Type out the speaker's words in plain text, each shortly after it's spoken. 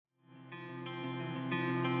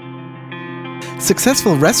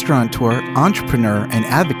Successful restaurateur, entrepreneur, and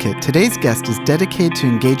advocate, today's guest is dedicated to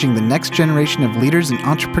engaging the next generation of leaders and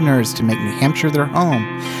entrepreneurs to make New Hampshire their home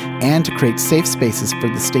and to create safe spaces for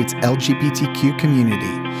the state's LGBTQ community.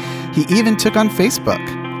 He even took on Facebook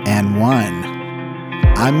and won.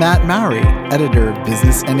 I'm Matt Mowry, editor of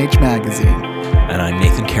Business NH Magazine. And I'm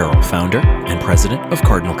Nathan Carroll, founder and president of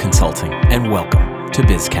Cardinal Consulting. And welcome to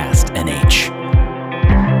BizCast NH.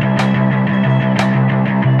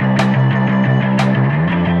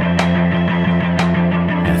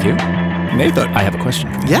 Matthew? Nathan. I have a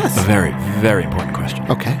question for you. Yes. A very, very important question.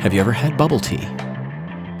 Okay. Have you ever had bubble tea?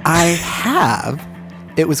 I have.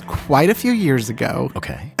 It was quite a few years ago.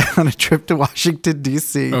 Okay. On a trip to Washington,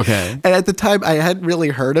 D.C. Okay. And at the time, I hadn't really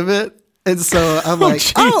heard of it. And so I'm like,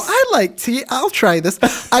 geez. I like tea. I'll try this.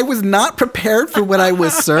 I was not prepared for what I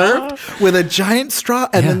was served with a giant straw.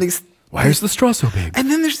 And then these. Why is the straw so big? And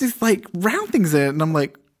then there's these like round things in it. And I'm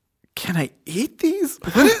like, can I eat these?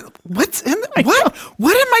 What's in it?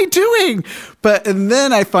 What am I doing? And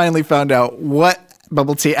then I finally found out what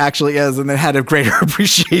bubble tea actually is, and then had a greater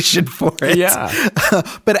appreciation for it. Yeah.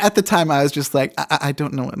 But at the time, I was just like, I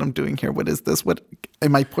don't know what I'm doing here. What is this? What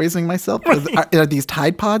am I poisoning myself? Are these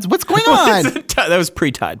Tide Pods? What's going on? That was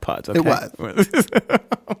pre-Tide Pods. Okay? It was.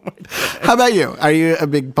 How about you? Are you a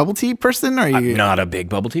big bubble tea person? Or are you I'm not a big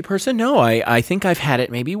bubble tea person. No, I think I've had it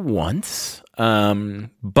maybe once.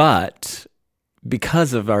 But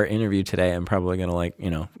because of our interview today, I'm probably going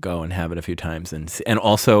to go and have it a few times. And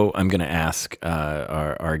also I'm going to ask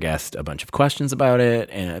our guest a bunch of questions about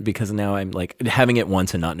it. And because now I'm like having it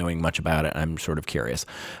once and not knowing much about it, I'm sort of curious.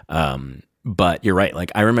 But you're right.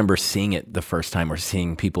 Like I remember seeing it the first time or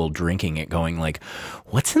seeing people drinking it going like,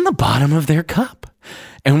 what's in the bottom of their cup?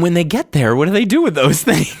 And when they get there, what do they do with those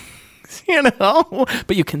things?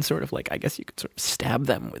 But you can sort of I guess you could sort of stab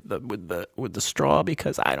them with the straw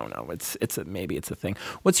because I don't know. Maybe it's a thing.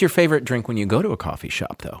 What's your favorite drink when you go to a coffee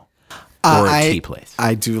shop though? Or a tea place?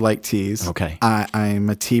 I do like teas. Okay. I'm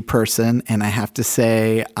a tea person, and I have to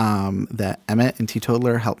say that Emmett and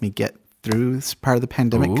Teetotaler helped me get through this part of the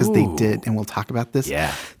pandemic because they did, and we'll talk about this,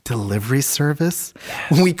 delivery service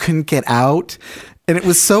when we couldn't get out. And it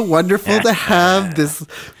was so wonderful to have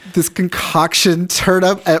this concoction turn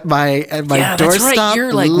up at my doorstep. That's right.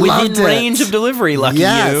 You're like within range of delivery. Lucky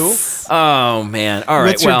you. Oh man. All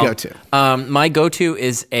right. What's your go-to? My go-to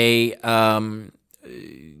is a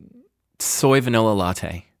soy vanilla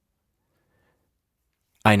latte.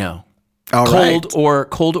 I know. All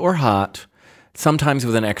cold or hot. Sometimes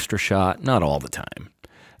with an extra shot. Not all the time.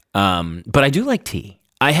 But I do like tea.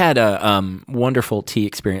 I had a wonderful tea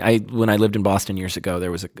experience. When I lived in Boston years ago,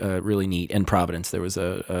 there was a really neat, in Providence, there was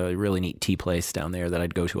a really neat tea place down there that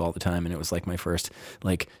I'd go to all the time, and it was like my first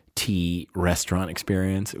tea restaurant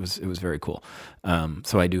experience. It was very cool.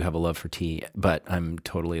 So I do have a love for tea, but I'm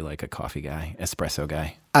totally like a coffee guy, espresso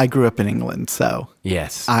guy. I grew up in England, so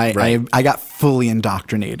yes, I got fully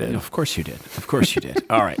indoctrinated. Of course you did. Of course you did.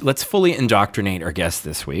 All right, let's fully indoctrinate our guest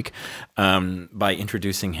this week by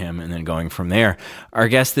introducing him and then going from there. Our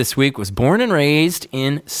guest this week was born and raised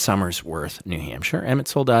in Somersworth, New Hampshire. Emmett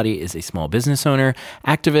Soldati is a small business owner,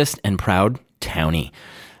 activist, and proud townie.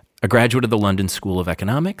 A graduate of the London School of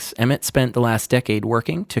Economics, Emmett spent the last decade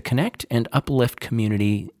working to connect and uplift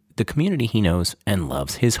the community he knows and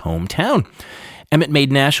loves, his hometown. Emmett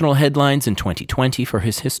made national headlines in 2020 for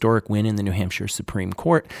his historic win in the New Hampshire Supreme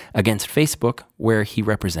Court against Facebook, where he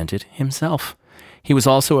represented himself. He was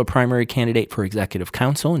also a primary candidate for executive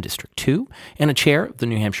council in District 2 and a chair of the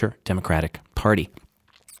New Hampshire Democratic Party.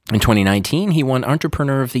 In 2019, he won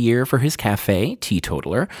Entrepreneur of the Year for his cafe,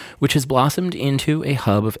 Teetotaler, which has blossomed into a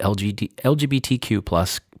hub of LGBTQ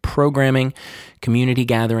plus programming, community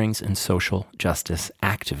gatherings, and social justice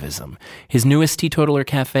activism. His newest Teetotaler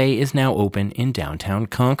Cafe is now open in downtown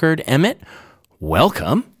Concord. Emmett,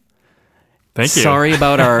 welcome. Thank you. Sorry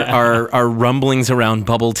about our rumblings around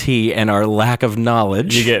bubble tea and our lack of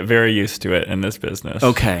knowledge. You get very used to it in this business.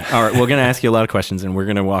 Okay. All right. We're going to ask you a lot of questions, and we're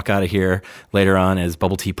going to walk out of here later on as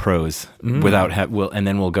bubble tea pros and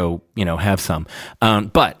then we'll go, have some.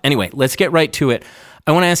 But anyway, let's get right to it.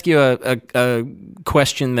 I want to ask you a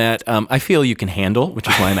question that I feel you can handle, which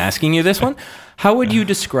is why I'm asking you this one. How would you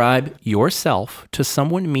describe yourself to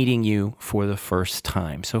someone meeting you for the first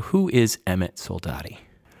time? So who is Emmett Soldati?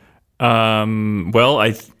 Well,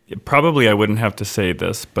 I wouldn't have to say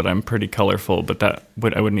this, but I'm pretty colorful, but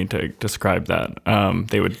I would need to describe that.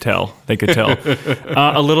 They could tell.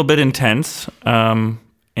 A little bit intense.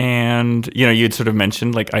 And you'd sort of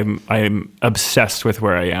mentioned I'm obsessed with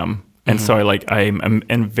where I am. And so I'm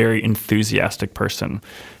a very enthusiastic person.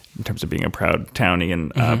 in terms of being a proud townie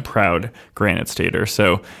and proud Granite Stater.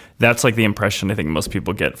 So that's like the impression I think most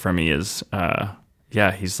people get from me is,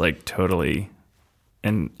 he's like totally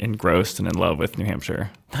engrossed and in love with New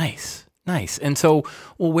Hampshire. Nice. And so,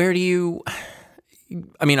 well, where do you,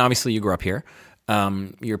 I mean, obviously you grew up here.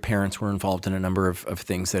 Your parents were involved in a number of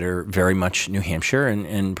things that are very much New Hampshire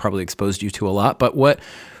and probably exposed you to a lot. But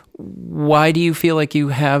why do you feel like you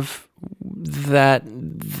have that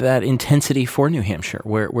intensity for New Hampshire?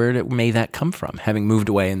 Where may that come from, having moved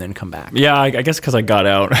away and then come back? Yeah, I guess because I got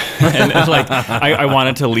out. and like I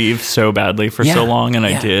wanted to leave so badly for so long, and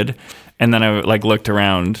I did. And then I like looked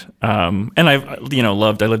around, and I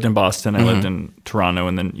lived in Boston, I lived in Toronto,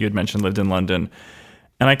 and then you had mentioned lived in London.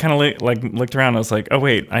 And I kind of looked around, and I was like, oh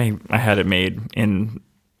wait, I had it made in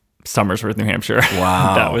Somersworth, New Hampshire.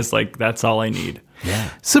 Wow. That was like, that's all I need. Yeah.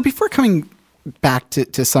 So before coming back to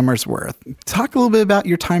Somersworth, talk a little bit about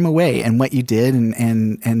your time away and what you did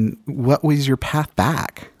and what was your path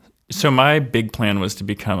back? So my big plan was to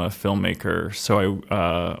become a filmmaker. So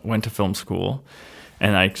I went to film school.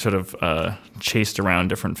 And I sort of chased around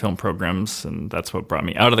different film programs, and that's what brought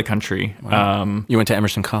me out of the country. Wow. You went to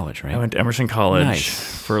Emerson College, right? I went to Emerson College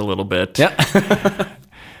Nice. for a little bit. Yeah.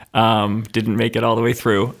 Didn't make it all the way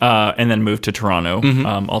through, and then moved to Toronto,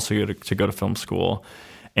 also to go to film school.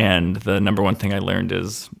 And the number one thing I learned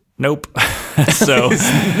is nope. So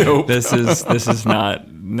Nope. this is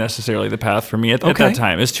not necessarily the path for me at that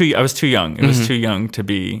time. I was too young. It was too young to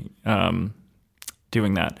be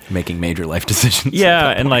doing that. Making major life decisions.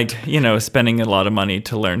 Yeah, and like, spending a lot of money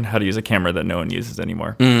to learn how to use a camera that no one uses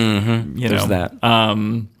anymore. Mm-hmm. There's that.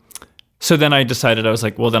 So then I decided, I was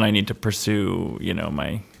like, well, then I need to pursue,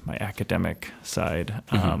 my academic side,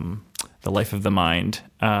 the life of the mind.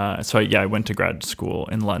 So I went to grad school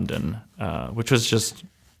in London, which was just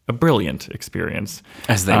a brilliant experience.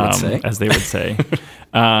 As they would say.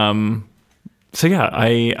 So yeah,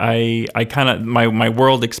 I kind of my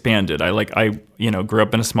world expanded. I grew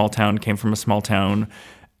up in a small town, came from a small town,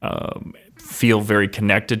 feel very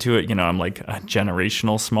connected to it. I'm like a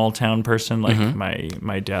generational small town person. Like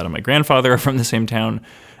my dad and my grandfather are from the same town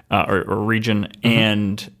or region,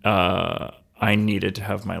 and I needed to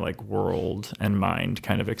have my like world and mind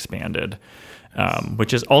kind of expanded,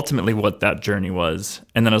 which is ultimately what that journey was.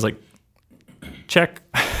 And then I was like, check,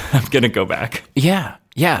 I'm gonna go back. Yeah.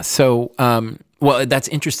 So, well, that's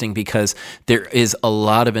interesting because there is a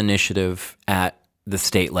lot of initiative at the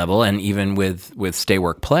state level and even with Stay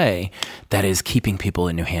Work Play that is keeping people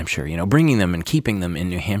in New Hampshire, bringing them and keeping them in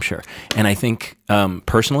New Hampshire. And I think,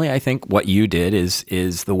 personally, I think what you did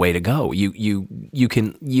is the way to go. You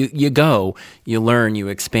go, you learn, you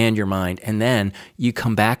expand your mind, and then you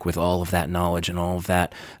come back with all of that knowledge and all of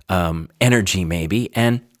that energy maybe,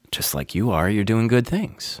 and just like you're doing good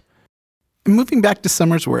things. Moving back to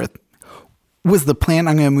Somersworth, was the plan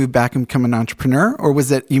I'm going to move back and become an entrepreneur? Or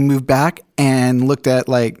was it you moved back and looked at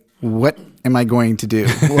like, what am I going to do?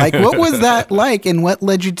 Like, what was that like and what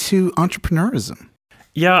led you to entrepreneurism?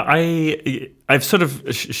 Yeah, I've sort of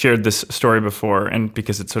shared this story before and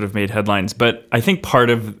because it sort of made headlines, but I think part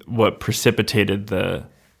of what precipitated the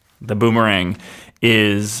boomerang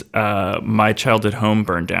is my childhood home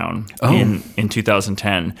burned down in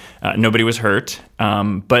 2010. Nobody was hurt,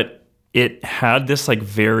 but it had this like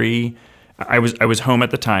very... I was home at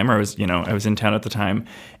the time, or I was in town at the time,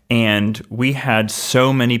 and we had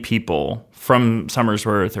so many people from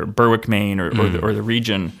Somersworth or Berwick, Maine, or the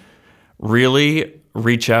region really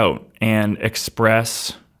reach out and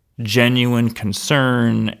express genuine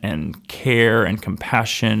concern and care and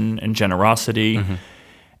compassion and generosity. Mm-hmm.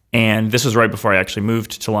 And this was right before I actually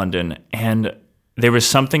moved to London, and there was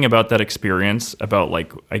something about that experience about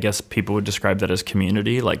like, I guess people would describe that as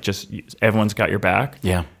community, like just everyone's got your back.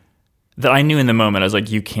 Yeah. That I knew in the moment, I was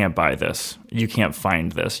like, you can't buy this. You can't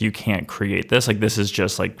find this. You can't create this. Like, this is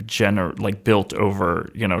just like built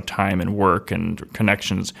over, time and work and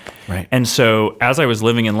connections. Right. And so as I was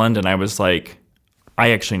living in London, I was like,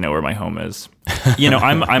 I actually know where my home is.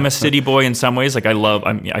 I'm a city boy in some ways. Like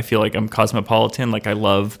I feel like I'm cosmopolitan. Like I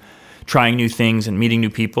love trying new things and meeting new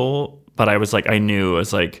people. But I was like,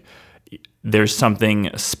 there's something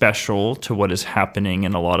special to what is happening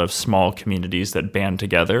in a lot of small communities that band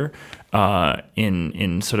together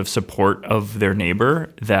in sort of support of their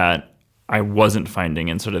neighbor that I wasn't finding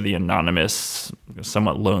in sort of the anonymous,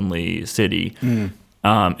 somewhat lonely city.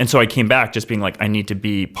 And so I came back just being like, I need to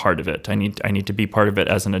be part of it. I need to be part of it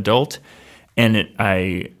as an adult. And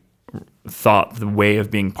I thought the way of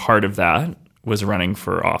being part of that was running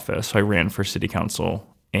for office. So I ran for city council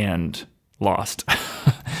and lost.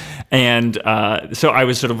 And so I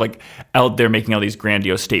was sort of like out there making all these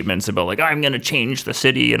grandiose statements about like, I'm going to change the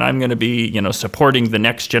city and I'm going to be, supporting the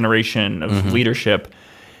next generation of leadership.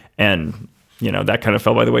 And, that kind of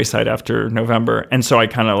fell by the wayside after November. And so I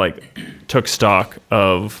kind of like took stock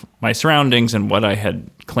of my surroundings and what I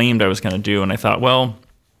had claimed I was going to do. And I thought, well,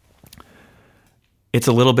 it's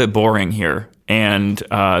a little bit boring here. And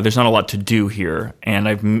there's not a lot to do here. And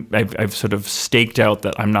I've sort of staked out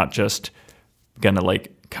that I'm not just going to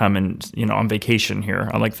like come and, on vacation here.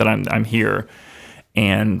 I like that I'm here.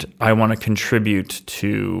 And I want to contribute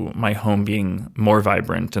to my home being more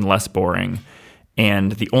vibrant and less boring.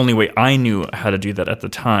 And the only way I knew how to do that at the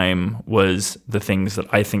time was the things that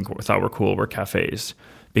I thought were cool were cafes,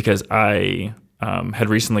 because I had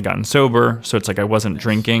recently gotten sober. So it's like I wasn't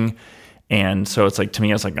drinking. And so it's like, to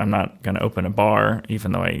me, I was like, I'm not going to open a bar,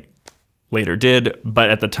 even though I later did. But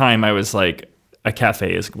at the time I was like, a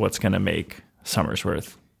cafe is what's going to make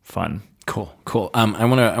Somersworth fun. Cool. I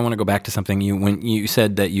want to go back to something when you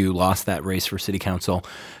said that you lost that race for city council.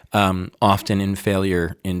 Often in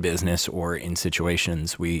failure in business or in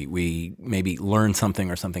situations, we maybe learn something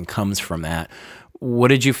or something comes from that. What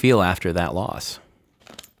did you feel after that loss?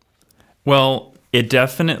 Well, it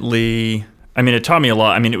definitely, it taught me a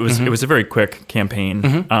lot. It was a very quick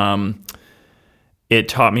campaign. It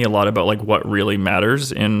taught me a lot about like what really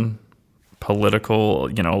matters in political,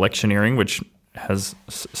 electioneering, which has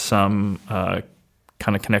some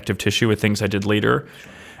kind of connective tissue with things I did later.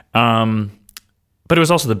 But it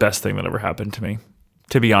was also the best thing that ever happened to me.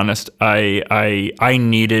 To be honest, I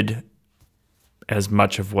needed, as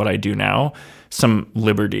much of what I do now, some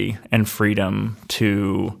liberty and freedom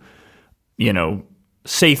to,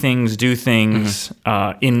 say things, do things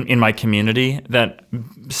in my community that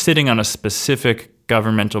sitting on a specific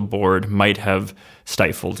governmental board might have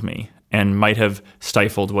stifled me and might have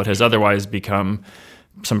stifled what has otherwise become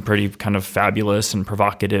some pretty kind of fabulous and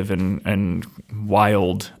provocative and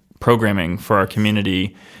wild programming for our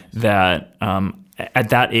community that at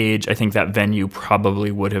that age, I think that venue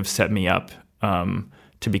probably would have set me up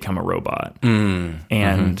to become a robot.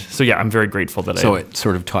 So, yeah, I'm very grateful that So it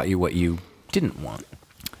sort of taught you what you didn't want.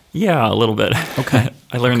 Yeah, a little bit. Okay.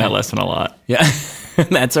 I learned that lesson a lot. Yeah.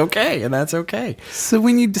 That's okay. And that's okay. So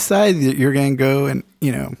when you decide that you're going to go and,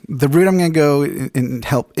 the route I'm going to go and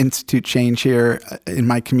help institute change here in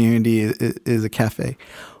my community is a cafe.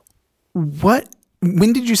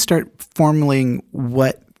 When did you start formulating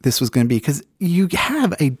what this was going to be? Because you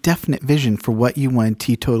have a definite vision for what you wanted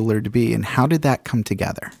Teetotaler to be. And how did that come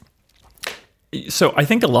together? So I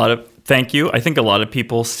think thank you. I think a lot of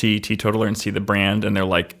people see Teetotaler and see the brand and they're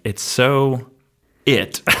like, it's so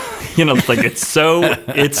it. It's like it's so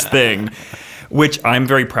its thing, which I'm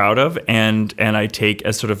very proud of and I take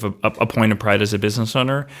as sort of a point of pride as a business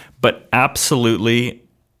owner, but absolutely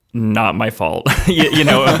not my fault.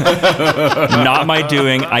 Not my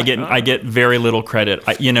doing. I get very little credit.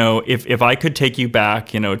 If I could take you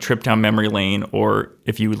back, a trip down memory lane, or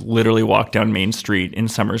if you literally walk down Main Street in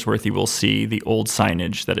Somersworth, you will see the old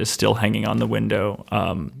signage that is still hanging on the window.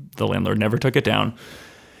 The landlord never took it down.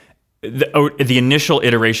 The initial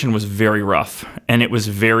iteration was very rough and it was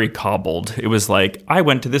very cobbled. It was like, I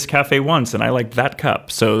went to this cafe once and I liked that cup,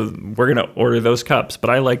 so we're going to order those cups, but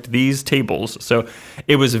I liked these tables. So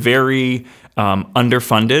it was very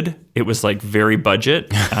underfunded. It was like very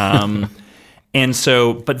budget. And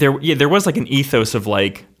so, but there was like an ethos of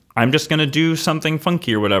like, I'm just going to do something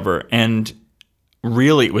funky or whatever. And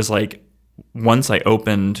really it was like, once I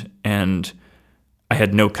opened and I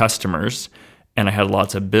had no customers and I had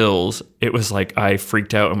lots of bills, it was like I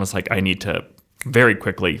freaked out and was like, I need to very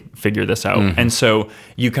quickly figure this out. And so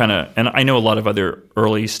you kind of, and I know a lot of other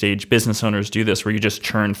early stage business owners do this, where you just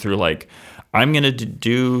churn through like, I'm going to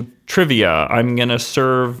do trivia, I'm going to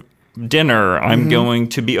serve dinner, I'm going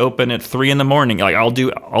to be open at 3 a.m. Like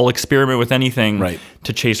I'll experiment with anything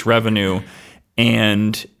to chase revenue.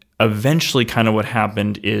 And eventually kind of what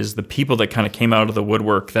happened is the people that kind of came out of the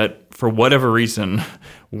woodwork that for whatever reason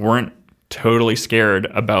weren't totally scared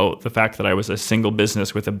about the fact that I was a single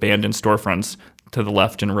business with abandoned storefronts to the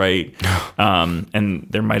left and right. And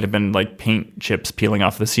there might have been like paint chips peeling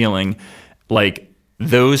off the ceiling. Like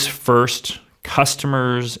those first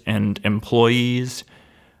customers and employees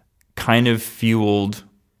kind of fueled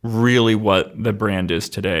really what the brand is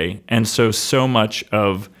today. And so much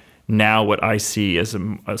of now what I see as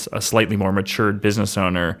a slightly more matured business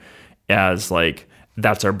owner as like,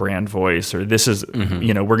 that's our brand voice, or this is,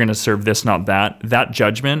 we're going to serve this, not that. That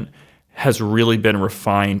judgment has really been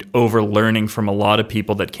refined over learning from a lot of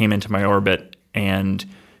people that came into my orbit and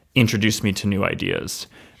introduced me to new ideas.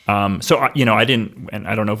 I didn't, and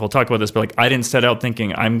I don't know if we'll talk about this, but like I didn't set out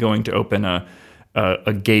thinking I'm going to open a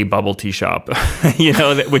gay bubble tea shop,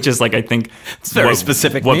 which is like, I think it's very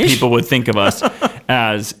specific what niche. people would think of us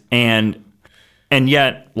as, and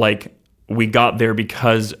yet like we got there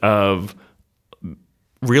because of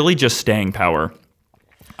really just staying power.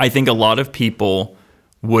 I think a lot of people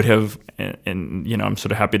would have, and I'm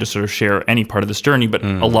sort of happy to sort of share any part of this journey, but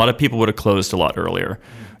a lot of people would have closed a lot earlier.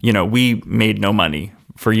 We made no money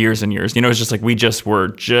for years and years. It's just like we just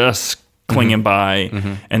were clinging by,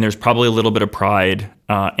 and there's probably a little bit of pride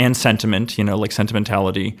and sentiment, like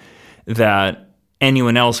sentimentality, that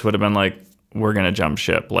anyone else would have been like, we're going to jump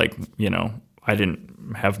ship. Like, I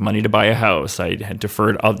didn't have money to buy a house. I had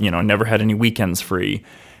deferred, never had any weekends free.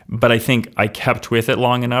 But I think I kept with it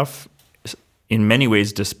long enough, in many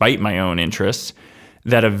ways, despite my own interests,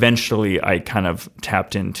 that eventually I kind of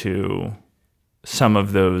tapped into some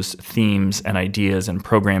of those themes and ideas and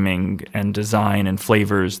programming and design and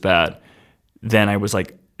flavors that then I was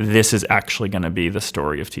like, this is actually going to be the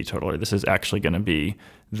story of Teetotaler. This is actually going to be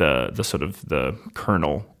the sort of the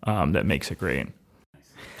kernel that makes it great.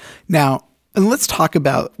 Now, let's talk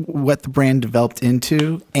about what the brand developed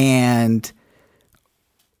into and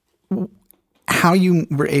how you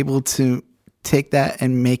were able to take that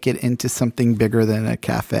and make it into something bigger than a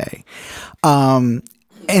cafe.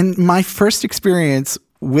 And my first experience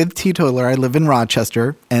with Teetotaler, I live in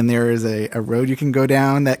Rochester, and there is a road you can go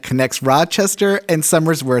down that connects Rochester and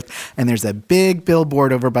Somersworth, and there's a big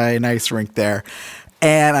billboard over by an ice rink there.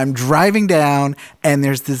 And I'm driving down, and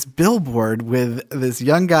there's this billboard with this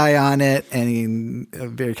young guy on it, and in a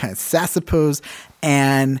very kind of sassy pose,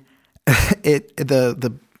 and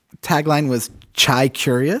the tagline was "Chai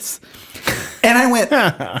Curious," and I went,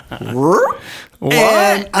 "What?"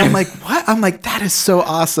 And I'm like, "What?" I'm like, "That is so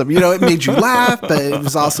awesome!" It made you laugh, but it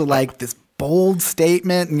was also like this bold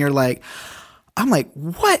statement, and you're like, "I'm like,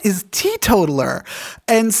 what is Teetotaler?"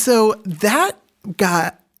 And so that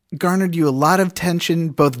garnered you a lot of attention,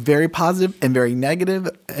 both very positive and very negative,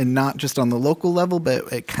 and not just on the local level,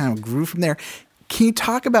 but it kind of grew from there. Can you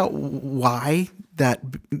talk about why that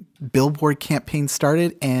billboard campaign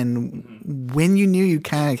started and when you knew you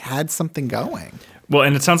kind of had something going? Well,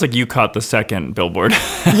 and it sounds like you caught the second billboard.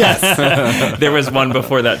 Yes. There was one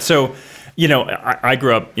before that. So, I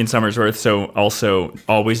grew up in Somersworth, so also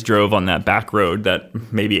always drove on that back road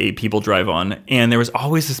that maybe 8 people drive on. And there was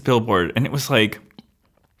always this billboard, and it was like,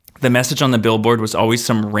 the message on the billboard was always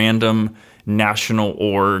some random national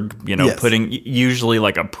org, Yes. putting usually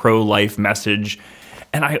like a pro-life message.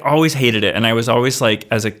 And I always hated it. And I was always like,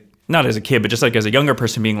 not as a kid, but just like as a younger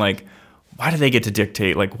person being like, why do they get to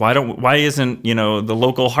dictate? Like, why isn't, the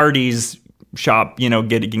local Hardee's shop,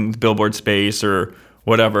 getting billboard space or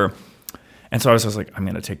whatever? And so I was just like, I'm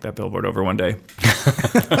going to take that billboard over one day.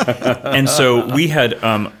 And so we had,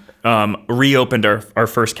 reopened our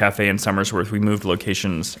first cafe in Somersworth. We moved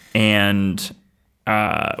locations and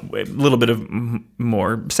a little bit of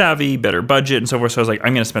more savvy, better budget and so forth. So I was like,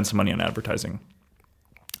 I'm going to spend some money on advertising.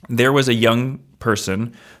 There was a young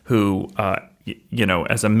person who,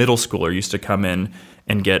 as a middle schooler, used to come in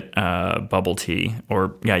and get bubble tea,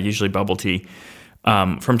 usually bubble tea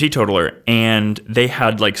from Teetotaler. And they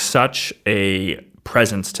had like such a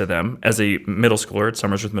presence to them as a middle schooler at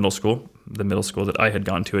Somersworth Middle School, the middle school that I had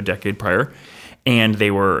gone to a decade prior. And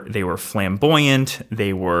they were flamboyant,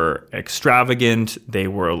 they were extravagant, they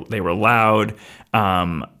were loud,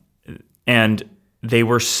 and they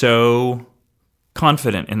were so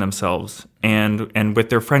confident in themselves and with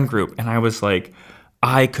their friend group. And I was like,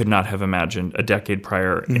 I could not have imagined a decade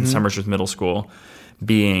prior in Somersworth Middle School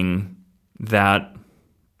being that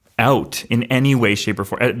out in any way, shape, or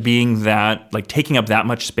form, being that, like, taking up that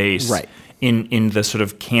much space, right, in the sort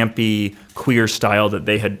of campy queer style that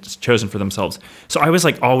they had chosen for themselves. So I was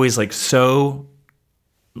like always so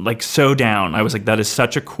down. I was like, that is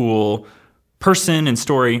such a cool person and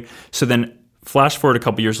story. So then flash forward a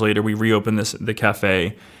couple years later, we reopened the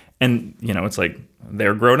cafe, and it's like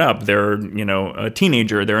they're grown up, they're a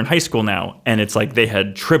teenager, they're in high school now, and it's like they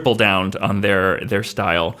had tripled down on their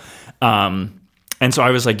style. And so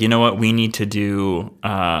I was like, you know what, we need to do,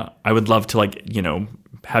 I would love to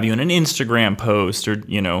have you in an Instagram post, or,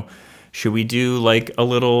 should we do like a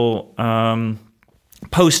little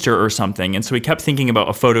poster or something? And so we kept thinking about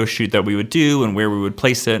a photo shoot that we would do and where we would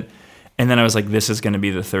place it. And then I was like, this is going to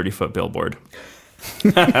be the 30-foot billboard.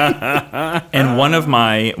 And one of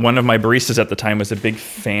my baristas at the time was a big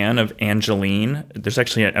fan of Angeline. There's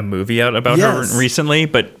actually a movie out about her recently,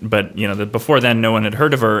 but before then, no one had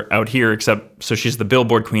heard of her out here, except, so she's the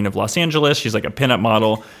billboard queen of Los Angeles. She's like a pinup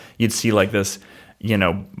model. You'd see like this,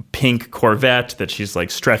 pink Corvette that she's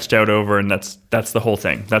like stretched out over, and that's the whole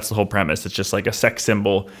thing. That's the whole premise. It's just like a sex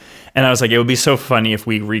symbol. And I was like, it would be so funny if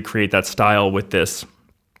we recreate that style with this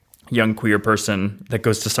young queer person that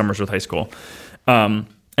goes to Somersworth High School. And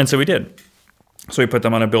so we did. So we put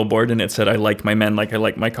them on a billboard, and it said, "I like my men like I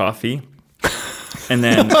like my coffee." And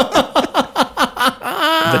then the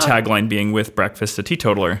tagline being, "With breakfast, a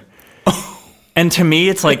teetotaler." And to me,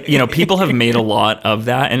 it's like, people have made a lot of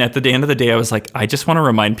that. And at the end of the day, I was like, I just want to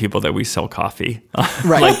remind people that we sell coffee.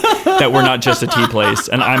 Right. Like, that we're not just a tea place.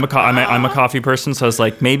 And I'm a coffee person, so I was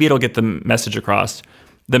like, maybe it'll get the message across.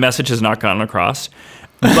 The message has not gotten across.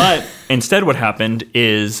 But instead what happened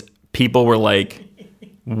is people were like,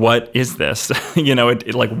 what is this?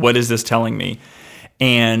 What is this telling me?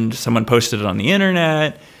 And someone posted it on the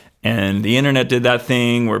internet. And the internet did that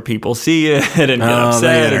thing where people see it and get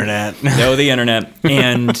upset. The internet. The internet.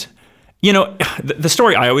 And, the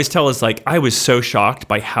story I always tell is like, I was so shocked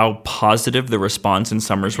by how positive the response in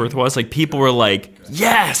Somersworth was. Like, people were like,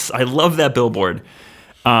 yes, I love that billboard.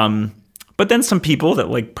 But then some people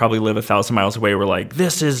that like probably live 1,000 miles away were like,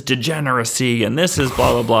 this is degeneracy and this is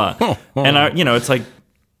blah, blah, blah. And, it's like,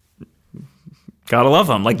 gotta love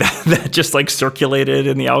them. Like that just like circulated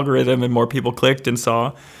in the algorithm and more people clicked and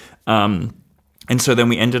saw. And so then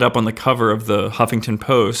we ended up on the cover of the Huffington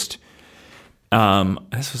Post.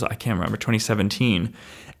 This was, I can't remember, 2017.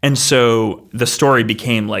 And so the story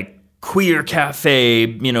became like queer cafe,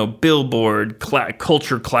 billboard,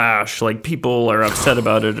 culture clash, like people are upset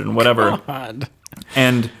about it and whatever. God.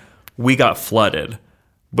 And we got flooded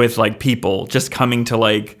with like people just coming to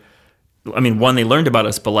like, one, they learned about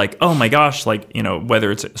us, but like, oh my gosh, like,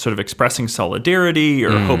 whether it's sort of expressing solidarity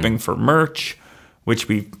or hoping for merch, which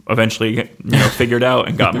we eventually, figured out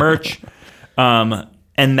and got merch.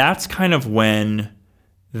 And that's kind of when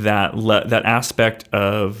that aspect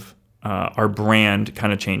of our brand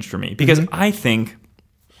kind of changed for me. Because I think,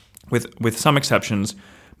 with some exceptions,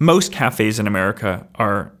 most cafes in America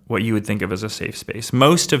are what you would think of as a safe space.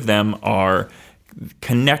 Most of them are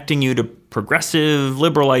connecting you to progressive,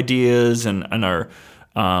 liberal ideas and are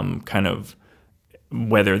kind of,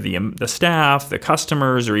 whether the staff, the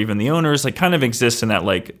customers, or even the owners, like kind of exist in that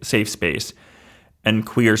like safe space and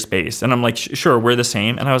queer space. And I'm like, sure, we're the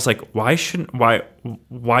same. And I was like, why shouldn't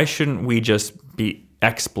we just be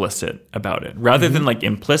explicit about it rather than like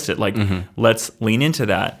implicit? Like, let's lean into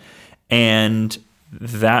that. And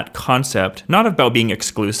that concept, not about being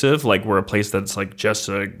exclusive, like we're a place that's like just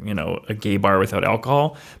a gay bar without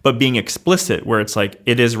alcohol, but being explicit where it's like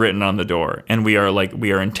it is written on the door, and we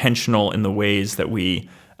are intentional in the ways that we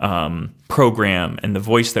program and the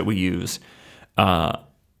voice that we use.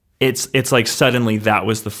 It's like suddenly that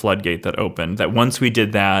was the floodgate that opened. That once we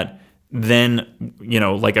did that, then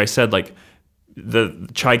like I said, like the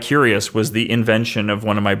Chai Curious was the invention of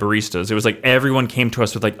one of my baristas. It was like everyone came to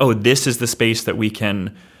us with like, oh, this is the space that we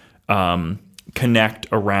can connect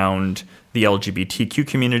around the LGBTQ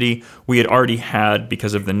community. We had already had,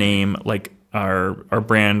 because of the name, like our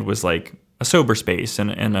brand was like a sober space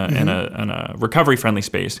and a recovery friendly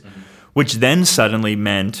space, which then suddenly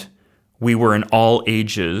meant we were an all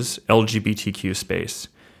ages LGBTQ space.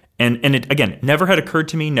 And it, again, never had occurred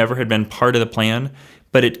to me, never had been part of the plan,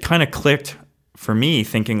 but it kind of clicked for me,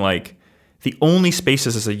 thinking like the only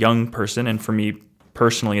spaces as a young person, and for me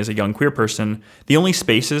personally as a young queer person, the only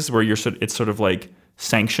spaces where it's sort of like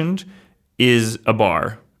sanctioned is a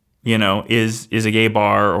bar, is a gay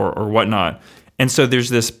bar or whatnot. And so there's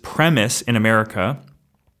this premise in America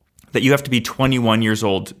that you have to be 21 years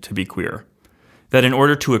old to be queer. That in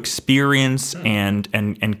order to experience and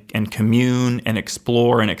commune and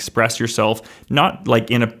explore and express yourself, not like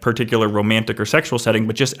in a particular romantic or sexual setting,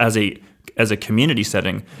 but just as a community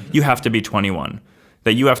setting, you have to be 21.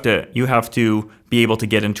 That you have to be able to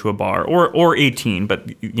get into a bar or 18, but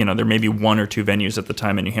there may be one or two venues at the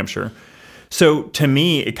time in New Hampshire. So to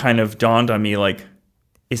me, it kind of dawned on me like,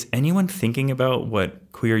 is anyone thinking about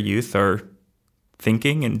what queer youth are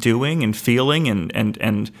thinking and doing and feeling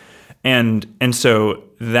and so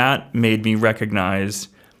that made me recognize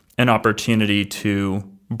an opportunity to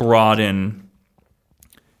broaden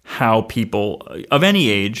how people of any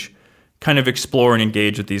age kind of explore and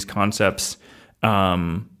engage with these concepts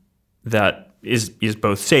that is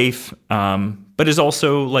both safe, but is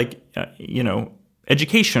also like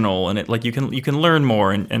educational, and it like you can learn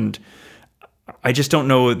more. And I just don't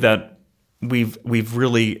know that we've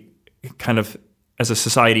really kind of as a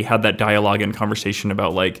society had that dialogue and conversation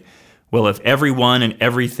about like, well, if everyone and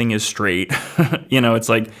everything is straight, it's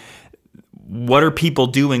like, what are people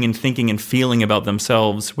doing and thinking and feeling about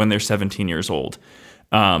themselves when they're 17 years old?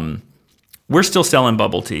 we're still selling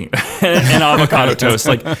bubble tea and avocado toast.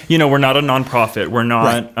 Like, we're not a nonprofit. We're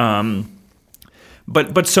not. Right.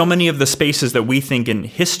 But so many of the spaces that we think in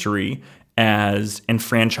history as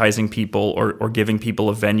enfranchising people or giving people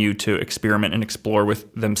a venue to experiment and explore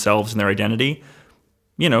with themselves and their identity.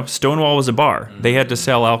 Stonewall was a bar. Mm-hmm. They had to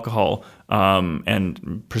sell alcohol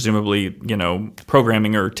and presumably,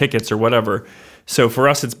 programming or tickets or whatever. So for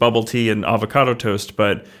us, it's bubble tea and avocado toast.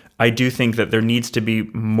 But I do think that there needs to be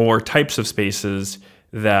more types of spaces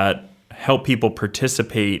that help people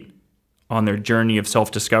participate on their journey of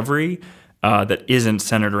self-discovery that isn't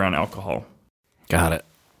centered around alcohol. Got it.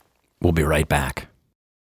 We'll be right back.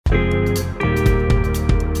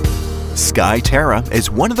 Skyterra is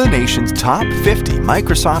one of the nation's top 50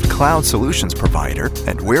 Microsoft Cloud Solutions provider,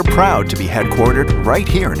 and we're proud to be headquartered right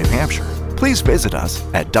here in New Hampshire. Please visit us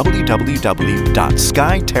at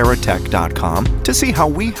www.skyterratech.com to see how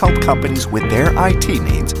we help companies with their IT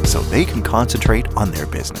needs so they can concentrate on their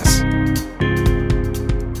business.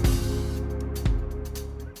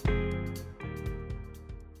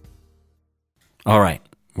 All right.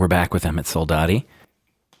 We're back with Emmett Soldati.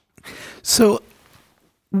 So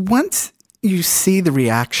once you see the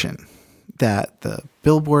reaction that the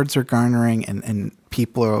billboards are garnering and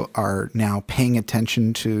people are now paying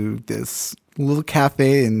attention to this little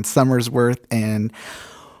cafe in Somersworth, and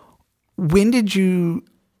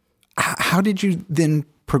how did you then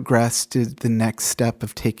progress to the next step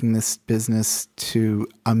of taking this business to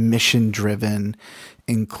a mission-driven,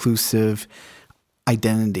 inclusive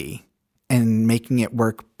identity and making it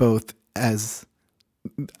work both as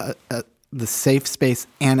the safe space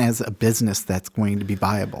and as a business that's going to be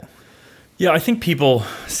viable? Yeah, I think people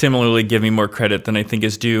similarly give me more credit than I think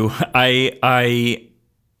is due.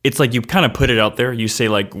 It's like you kind of put it out there. You say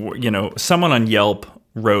like, someone on Yelp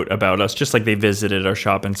wrote about us, just like they visited our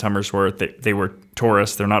shop in Somersworth. They were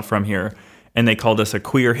tourists. They're not from here. And they called us a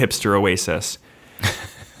queer hipster oasis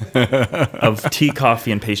of tea,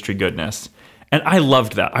 coffee, and pastry goodness. And I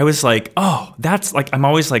loved that. I was like, oh, that's like, I'm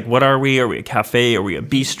always like, what are we? Are we a cafe? Are we a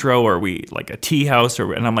bistro? Are we like a tea house?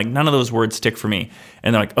 And I'm like, none of those words stick for me.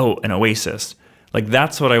 And they're like, oh, an oasis. Like,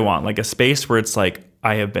 that's what I want. Like a space where it's like,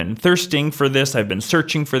 I have been thirsting for this. I've been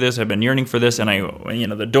searching for this. I've been yearning for this. And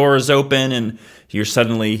the door is open and you're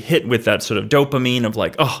suddenly hit with that sort of dopamine of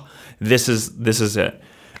like, oh, this is it.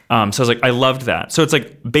 So I was like, I loved that. So it's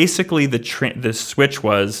like, basically the switch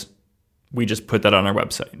was, we just put that on our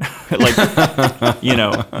website.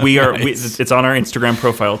 It's on our Instagram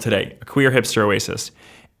profile today, a queer hipster oasis.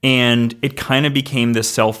 And it kind of became this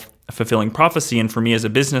self-fulfilling prophecy. And for me as a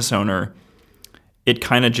business owner, it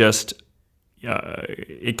kind of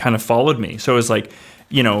followed me. So it was like,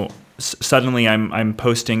 suddenly I'm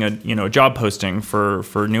posting a job posting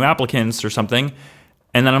for new applicants or something.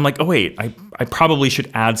 And then I'm like, oh wait, I probably should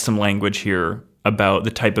add some language here about the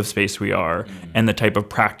type of space we are and the type of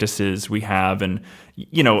practices we have. And,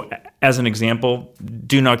 as an example,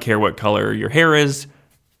 do not care what color your hair is.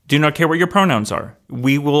 Do not care what your pronouns are.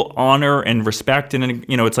 We will honor and respect. And,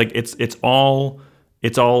 it's like, it's all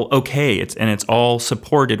okay. It's all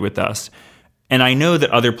supported with us. And I know that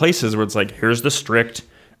other places where it's like, here's the strict,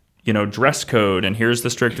 dress code, and here's the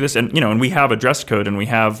strict this, and, and we have a dress code and we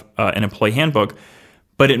have an employee handbook,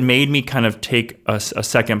 but it made me kind of take a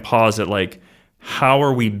second pause at like, how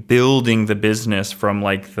are we building the business from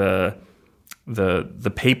like the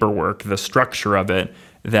paperwork, the structure of it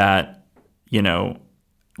that,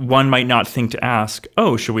 one might not think to ask,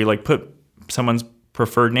 oh, should we like put someone's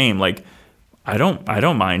preferred name? Like, I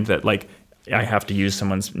don't mind that, like, I have to use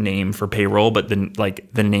someone's name for payroll, but then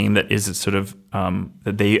like the name that is sort of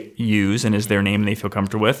that they use and is their name and they feel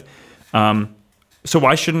comfortable with. So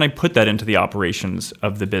why shouldn't I put that into the operations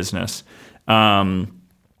of the business?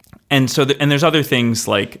 And so, and there's other things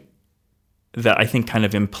like that I think kind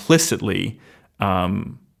of implicitly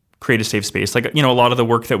create a safe space. Like, a lot of the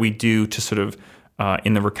work that we do to sort of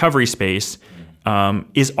in the recovery space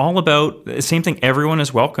is all about the same thing. Everyone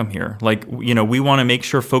is welcome here. Like, we want to make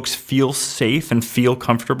sure folks feel safe and feel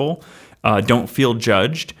comfortable, don't feel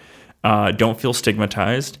judged, don't feel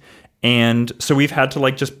stigmatized. And so we've had to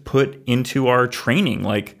like just put into our training,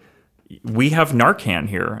 like, we have Narcan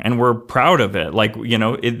here and we're proud of it. Like,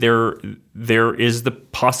 there is the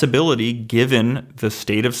possibility, given the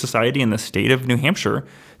state of society and the state of New Hampshire,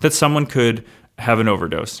 that someone could have an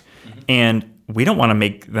overdose. Mm-hmm. And we don't want to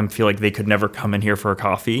make them feel like they could never come in here for a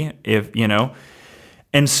coffee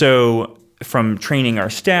And so from training our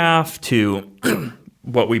staff to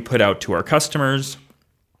what we put out to our customers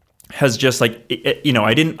has just like,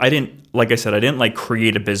 I didn't, like I said, I didn't like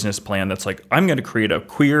create a business plan that's like, I'm going to create a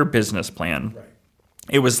queer business plan. Right.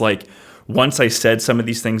 It was like, once I said some of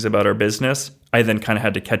these things about our business, I then kind of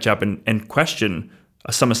had to catch up and question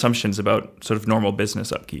some assumptions about sort of normal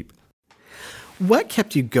business upkeep. What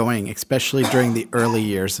kept you going, especially during the early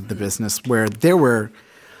years of the business, where there were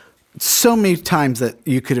so many times that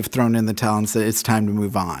you could have thrown in the towel and said it's time to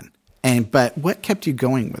move on? But what kept you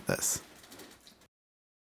going with this?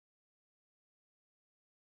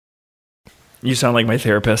 You sound like my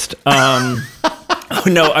therapist. Oh,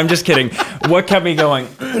 no, I'm just kidding. What kept me going?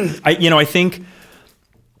 I think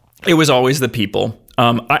it was always the people.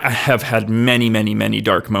 I have had many, many, many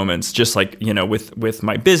dark moments, just like, with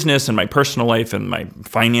my business and my personal life and my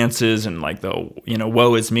finances and like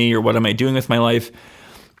woe is me, or what am I doing with my life?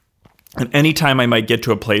 And anytime I might get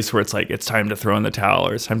to a place where it's like, it's time to throw in the towel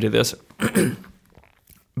or it's time to do this,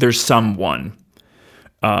 there's someone,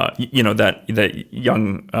 that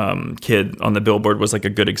young kid on the billboard was like a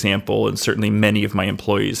good example. And certainly many of my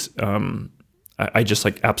employees, I just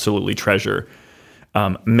like absolutely treasure.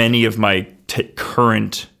 Many of my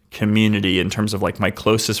current community, in terms of like my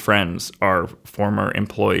closest friends, are former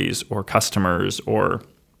employees or customers or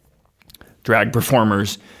drag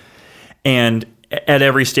performers. And at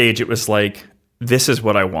every stage, it was like, this is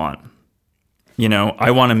what I want.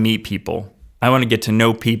 I want to meet people. I want to get to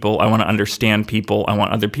know people. I want to understand people. I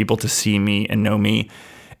want other people to see me and know me.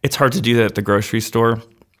 It's hard to do that at the grocery store.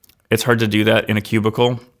 It's hard to do that in a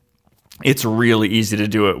cubicle. It's really easy to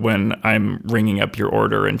do it when I'm ringing up your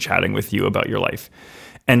order and chatting with you about your life.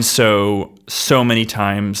 And so many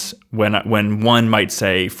times when one might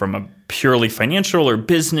say from a purely financial or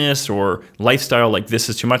business or lifestyle, like this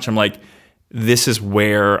is too much, I'm like, this is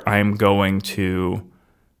where I'm going to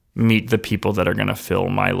meet the people that are going to fill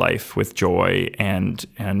my life with joy and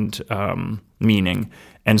meaning.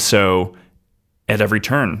 And so at every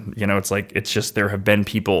turn, it's just, there have been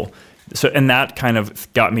people. So, and that kind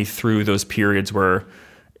of got me through those periods where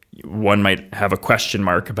one might have a question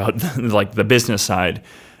mark about like the business side.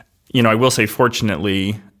 I will say,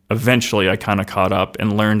 fortunately, eventually I kind of caught up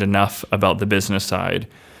and learned enough about the business side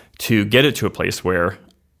to get it to a place where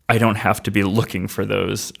I don't have to be looking for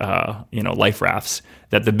those, life rafts,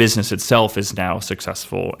 that the business itself is now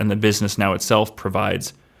successful and the business now itself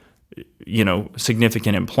provides,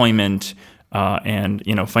 significant employment, and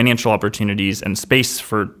financial opportunities and space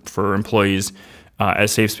for employees,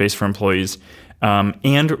 as safe space for employees,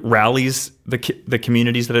 and rallies the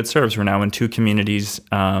communities that it serves. We're now in 2 communities,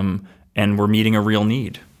 and we're meeting a real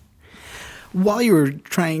need. While you were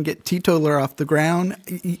trying to get Teetotaler off the ground,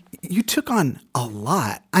 you took on a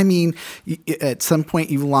lot. I mean, at some point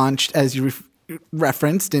you launched, as you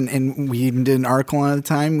referenced, and we even did an article on it at the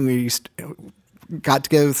time. We got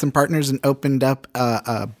together with some partners and opened up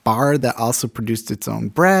a bar that also produced its own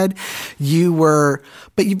bread.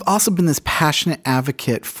 But you've also been this passionate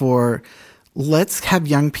advocate for, let's have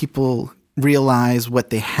young people realize what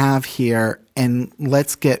they have here, and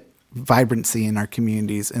let's get vibrancy in our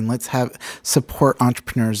communities, and let's support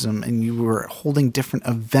entrepreneurism. And you were holding different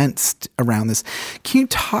events around this. Can you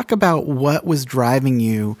talk about what was driving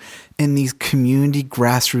you in these community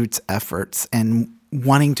grassroots efforts and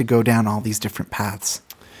wanting to go down all these different paths?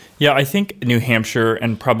 Yeah, I think New Hampshire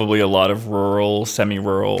and probably a lot of rural,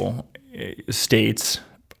 semi-rural states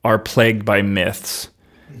are plagued by myths.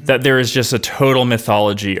 That there is just a total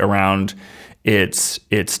mythology around it's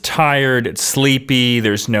tired, it's sleepy,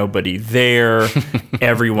 there's nobody there,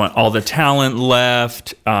 all the talent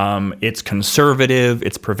left, it's conservative,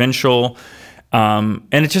 it's provincial, and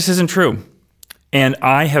it just isn't true. And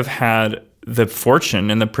I have had the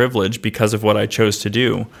fortune and the privilege, because of what I chose to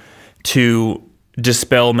do, to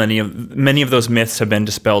dispel many of those myths have been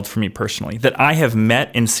dispelled for me personally. That I have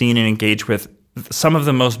met and seen and engaged with some of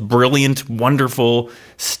the most brilliant, wonderful,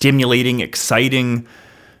 stimulating, exciting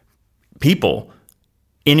people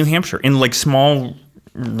in New Hampshire, in like small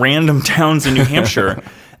random towns in New Hampshire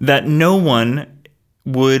that no one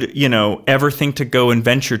would, ever think to go and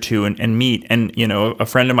venture to and meet. And, a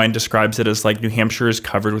friend of mine describes it as like New Hampshire is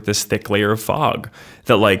covered with this thick layer of fog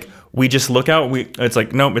that like, we just look out, it's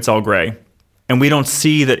like, nope, it's all gray. And we don't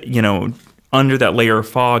see that, under that layer of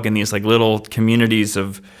fog in these like little communities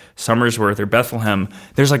of Somersworth or Bethlehem,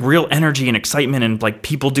 there's like real energy and excitement and like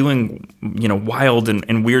people doing, wild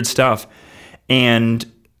and weird stuff. And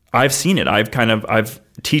I've seen it.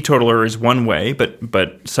 Teetotaler is one way,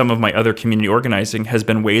 but some of my other community organizing has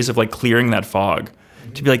been ways of like clearing that fog,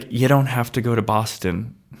 to be like, you don't have to go to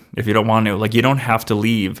Boston if you don't want to, like you don't have to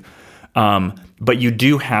leave. But you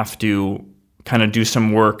do have to kind of do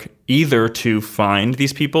some work either to find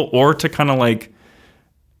these people or to kind of like,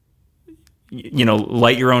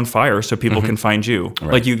 light your own fire so people can find you.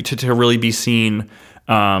 Right. Like to really be seen,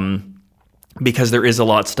 because there is a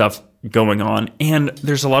lot of stuff going on, and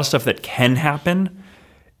there's a lot of stuff that can happen.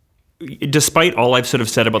 Despite all I've sort of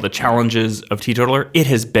said about the challenges of Teetotaler, it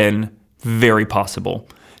has been very possible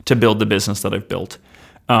to build the business that I've built.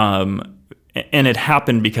 And it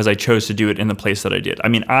happened because I chose to do it in the place that I did. I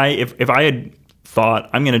mean, if I had thought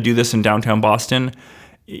I'm going to do this in downtown Boston,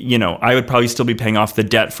 I would probably still be paying off the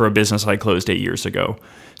debt for a business I closed 8 years ago.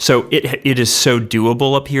 So it is so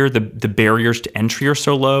doable up here. The barriers to entry are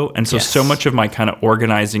so low. And so much of my kind of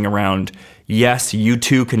organizing around, yes, you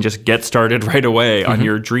too can just get started right away on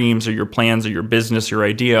your dreams or your plans or your business, your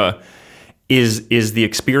idea, is the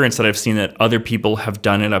experience that I've seen that other people have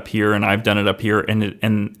done it up here and I've done it up here. And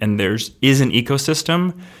there's an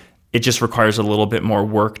ecosystem. It just requires a little bit more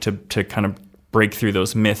work to kind of break through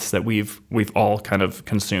those myths that we've all kind of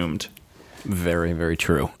consumed. Very, very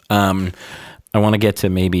true. I want to get to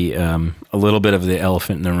maybe a little bit of the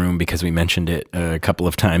elephant in the room because we mentioned it a couple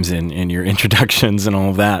of times in your introductions and all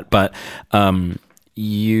of that. But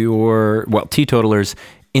Teetotaler's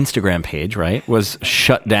Instagram page, right, was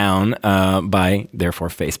shut down by, therefore,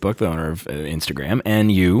 Facebook, the owner of Instagram, and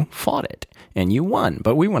you fought it and you won.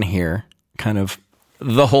 But we want to hear kind of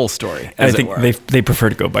the whole story. I think they prefer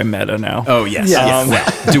to go by Meta now. Oh, yes.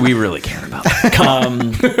 Well, do we really care about that?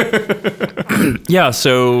 Yeah,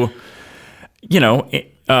 so,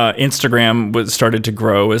 Instagram started to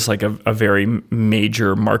grow as like a very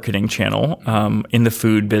major marketing channel in the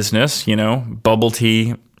food business. Bubble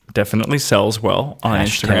tea definitely sells well on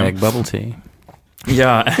Instagram. Bubble tea.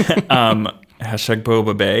 Yeah. Hashtag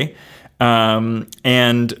Boba Bay.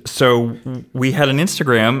 And so we had an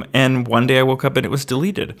Instagram, and one day I woke up and it was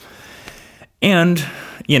deleted. And,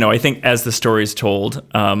 I think as the story's told,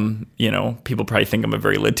 people probably think I'm a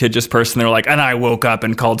very litigious person. They're like, and I woke up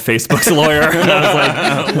and called Facebook's lawyer. And I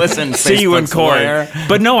was like, listen, see you in court. Lawyer.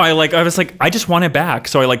 But no, I was like, I just want it back.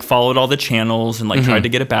 So I followed all the channels and tried to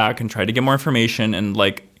get it back and tried to get more information. And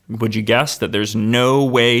would you guess that there's no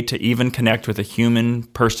way to even connect with a human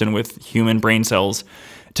person with human brain cells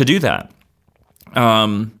to do that?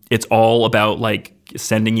 It's all about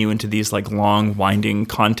sending you into these long winding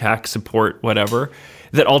contact support, whatever,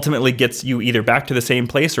 that ultimately gets you either back to the same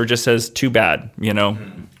place or just says, too bad,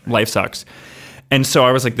 life sucks. And so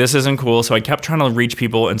I was like, this isn't cool. So I kept trying to reach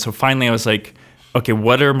people. And so finally I was like, okay,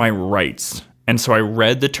 what are my rights? And so I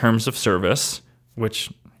read the terms of service,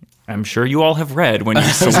 which I'm sure you all have read when you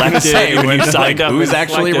selected, when you signed up. Who's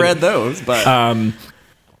actually read those? But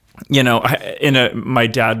my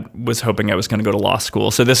dad was hoping I was going to go to law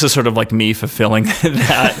school. So this is sort of like me fulfilling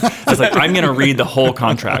that. I was like, I'm going to read the whole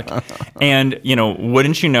contract. And,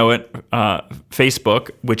 wouldn't you know it,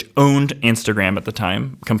 Facebook, which owned Instagram at the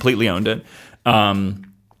time, completely owned it,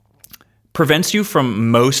 prevents you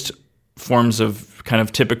from most forms of kind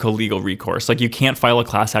of typical legal recourse. You can't file a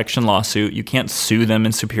class action lawsuit. You can't sue them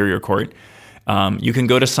in superior court. You can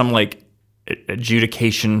go to some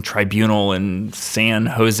adjudication tribunal in San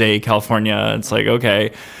Jose, California. It's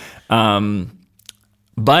okay.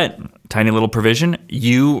 But tiny little provision,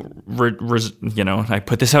 I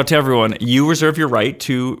put this out to everyone, you reserve your right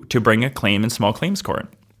to bring a claim in small claims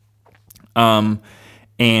court.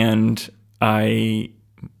 And I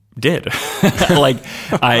did.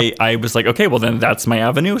 I was like, okay, well then that's my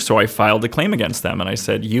avenue. So I filed a claim against them and I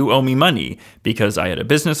said, you owe me money because I had a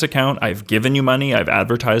business account. I've given you money. I've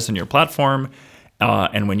advertised on your platform.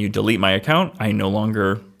 And when you delete my account, I no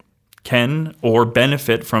longer can or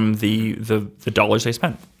benefit from the dollars I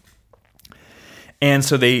spent. And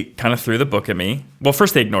so they kind of threw the book at me. Well,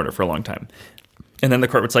 first they ignored it for a long time. And then the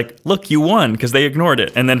court was like, look, you won because they ignored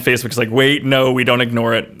it. And then Facebook's like, wait, no, we don't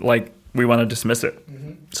ignore it. We want to dismiss it.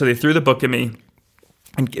 Mm-hmm. So they threw the book at me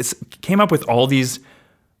and came up with all these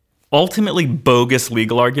ultimately bogus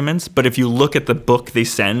legal arguments. But if you look at the book they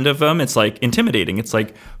send of them, it's intimidating. It's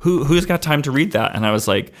who's got time to read that? And I was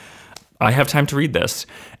like, I have time to read this.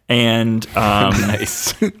 And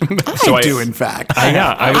nice. So I do, in fact.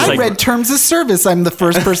 I read terms of service. I'm the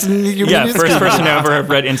first person. First person to ever have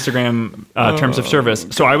read Instagram terms of service.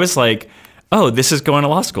 So I was like, oh, this is going to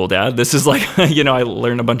law school, Dad. This is I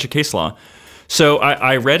learned a bunch of case law. So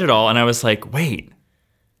I read it all and I was like, wait,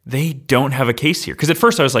 they don't have a case here. Because at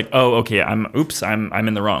first I was like, oh, okay, I'm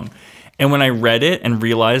in the wrong. And when I read it and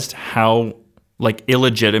realized how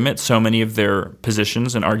illegitimate so many of their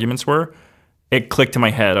positions and arguments were, it clicked in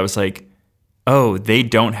my head. I was like, oh, they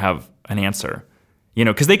don't have an answer.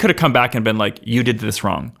 Because they could have come back and been like, you did this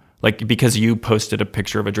wrong. Because you posted a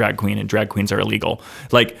picture of a drag queen and drag queens are illegal.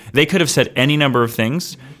 They could have said any number of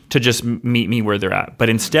things to just meet me where they're at. But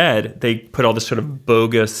instead, they put all this sort of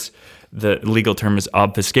bogus, the legal term is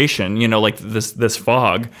obfuscation, this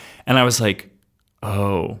fog. And I was like,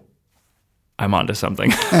 oh, I'm onto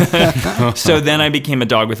something. So then I became a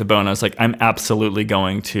dog with a bone. I was like, I'm absolutely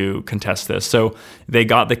going to contest this. So they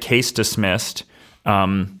got the case dismissed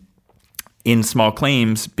in small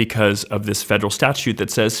claims because of this federal statute that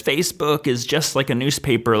says Facebook is just like a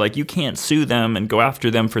newspaper. Like, you can't sue them and go after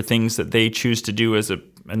them for things that they choose to do as a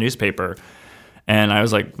newspaper. And I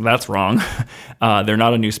was like, that's wrong. They're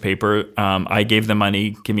not a newspaper. I gave them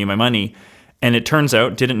money. Give me my money. And it turns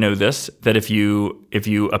out, didn't know this, that if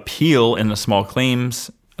you appeal in a small claim,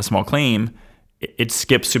 it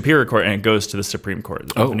skips Superior Court and it goes to the Supreme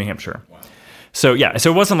Court of New Hampshire. Wow. So yeah,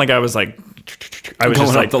 so it wasn't like I was just going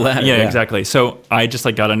like up the ladder. Yeah, exactly. So I just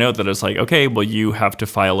like got a note that was like, okay, well, you have to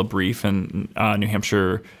file a brief in New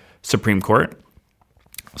Hampshire Supreme Court.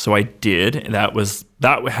 So I did. That was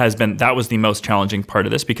the most challenging part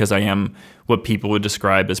of this, because I am what people would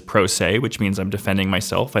describe as pro se, which means I'm defending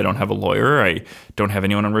myself. I don't have a lawyer. I don't have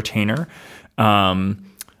anyone on retainer.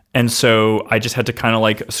 And so I just had to kind of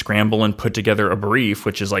like scramble and put together a brief,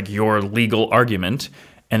 which is like your legal argument.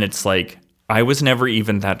 And it's like, I was never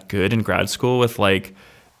even that good in grad school with like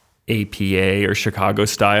APA or Chicago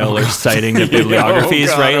style or citing the bibliographies,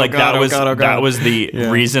 right? Like that was the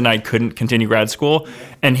reason I couldn't continue grad school.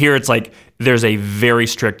 And here it's like there's a very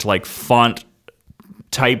strict like font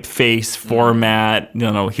typeface format.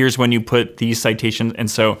 Here's when you put these citations,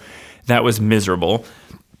 and so that was miserable.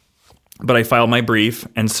 But I filed my brief,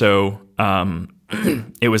 and so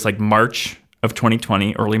it was like March of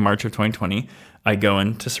 2020, early March of 2020. I go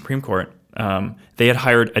into Supreme Court. They had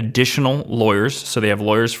hired additional lawyers, so they have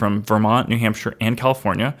lawyers from Vermont, New Hampshire, and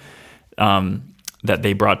California that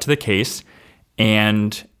they brought to the case,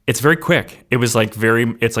 and it's very quick. It was like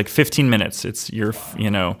it's like 15 minutes.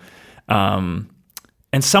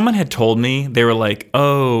 And someone had told me, they were like,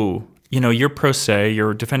 oh, you're pro se,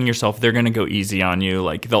 you're defending yourself, they're going to go easy on you.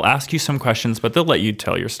 Like, they'll ask you some questions, but they'll let you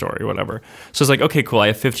tell your story or whatever. So it's like, okay, cool. I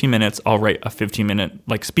have 15 minutes. I'll write a 15-minute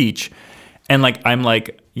like speech. And like, I'm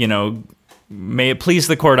like, may it please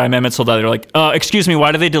the court, I'm Emmett Soldati. They're like, excuse me,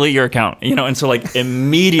 why did they delete your account? And so like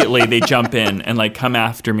immediately they jump in and like come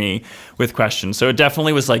after me with questions. So it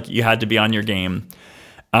definitely was like, you had to be on your game.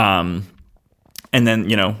 And then,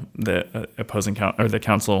 the opposing the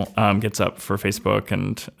counsel gets up for Facebook,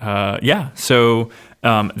 and so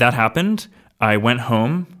that happened. I went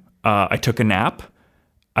home. I took a nap.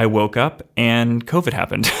 I woke up and COVID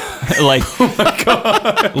happened. Like, oh my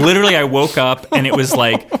God. Literally, I woke up and it was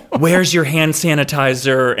like, where's your hand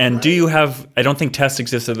sanitizer? And do you have, I don't think tests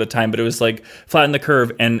existed at the time, but it was like flatten the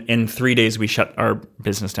curve. And in 3 days, we shut our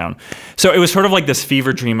business down. So it was sort of like this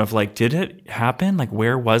fever dream of like, did it happen? Like,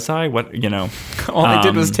 where was I? What, All I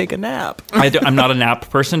did was take a nap. I'm not a nap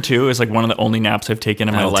person too. It's like one of the only naps I've taken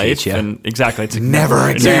in my life. And exactly. It's like, never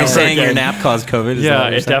again. So you're saying your nap caused COVID? Yeah,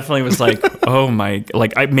 it definitely was like, oh my,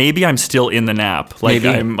 like maybe I'm still in the nap. Like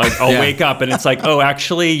maybe. I'm like, I'll wake up and it's like, oh,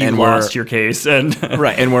 actually you lost your case. And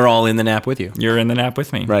right. And we're all in the nap with you. You're in the nap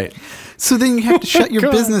with me. Right. So then you have to shut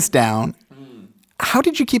your business down. How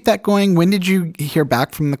did you keep that going? When did you hear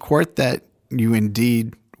back from the court that you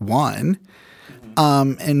indeed won?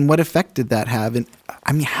 And what effect did that have? And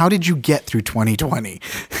I mean, how did you get through 2020?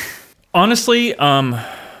 Honestly, I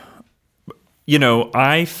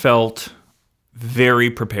felt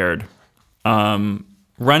very prepared.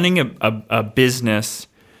 Running a business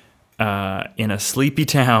in a sleepy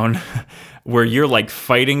town where you're like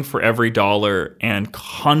fighting for every dollar and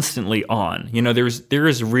constantly on. There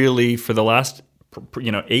is really, for the last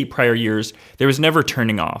 8 prior years, there was never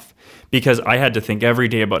turning off, because I had to think every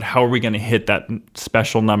day about how are we going to hit that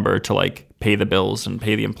special number to like pay the bills and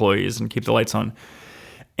pay the employees and keep the lights on.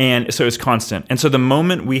 And so it was constant. And so the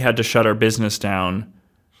moment we had to shut our business down,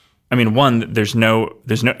 I mean, one, there's no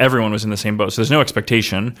everyone was in the same boat, so there's no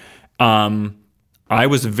expectation. I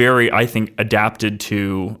was very, I think, adapted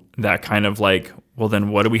to that kind of like, well, then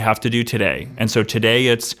what do we have to do today? And so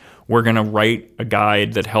today we're going to write a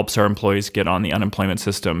guide that helps our employees get on the unemployment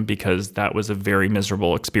system, because that was a very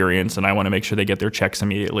miserable experience and I want to make sure they get their checks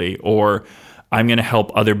immediately. Or I'm going to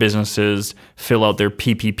help other businesses fill out their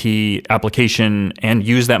PPP application and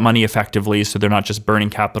use that money effectively so they're not just burning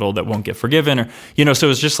capital that won't get forgiven. Or, so it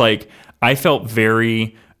was just like, I felt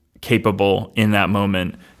very capable in that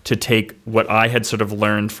moment to take what I had sort of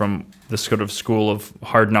learned from the sort of school of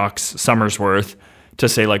hard knocks summer's worth to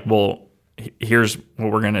say like, well, here's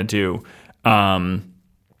what we're going to do. And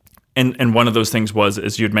one of those things was,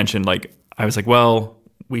 as you had mentioned, like, I was like, well,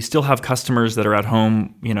 we still have customers that are at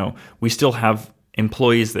home. We still have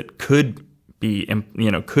employees that could be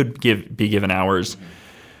given hours.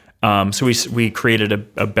 So we created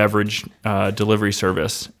a beverage delivery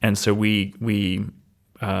service, and so we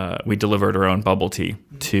we delivered our own bubble tea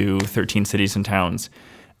to 13 cities and towns.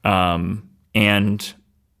 And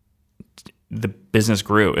the business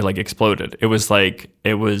grew. It like exploded. It was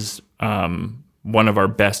one of our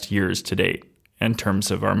best years to date in terms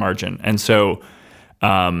of our margin. And so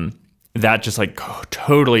that just like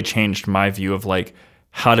totally changed my view of like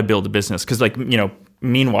how to build a business. Because like,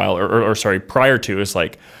 meanwhile, or prior to, is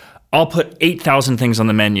like, I'll put 8,000 things on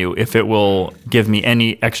the menu if it will give me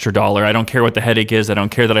any extra dollar. I don't care what the headache is. I don't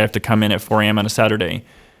care that I have to come in at 4 a.m. on a Saturday.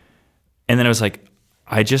 And then I was like,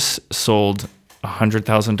 I just sold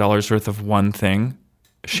 $100,000 worth of one thing,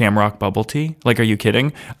 Shamrock bubble tea. Like, are you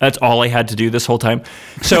kidding? That's all I had to do this whole time.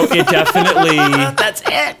 So it definitely That's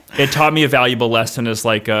it. It taught me a valuable lesson is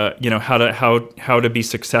like how to be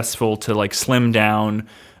successful, to like slim down,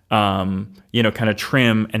 kind of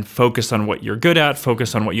trim and focus on what you're good at,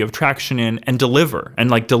 focus on what you have traction in, and deliver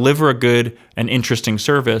a good and interesting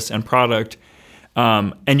service and product.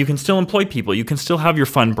 And you can still employ people. You can still have your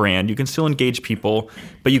fun brand. You can still engage people,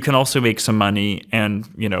 but you can also make some money and,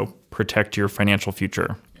 protect your financial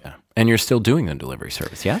future. Yeah. And you're still doing the delivery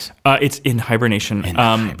service, yes? It's in hibernation.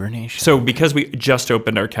 Hibernation. So because we just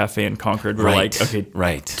opened our cafe in Concord, we're Right. like, okay,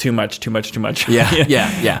 Right. too much.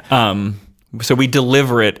 Yeah. So we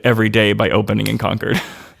deliver it every day by opening in Concord.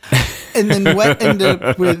 And then what ended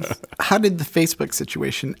up with, how did the Facebook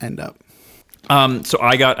situation end up? So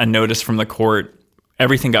I got a notice from the court.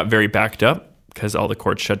 Everything got very backed up because all the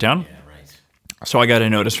courts shut down. Yeah, right. So I got a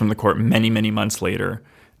notice from the court many, many months later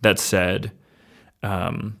that said,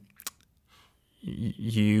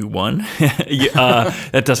 you won.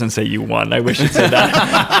 That doesn't say you won. I wish it said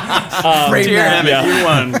that. Dear Emmett, you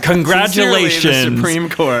won. Congratulations. Sincerely, the Supreme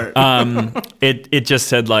Court. It just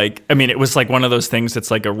said it was like one of those things that's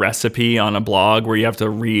like a recipe on a blog where you have to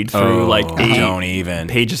read through 8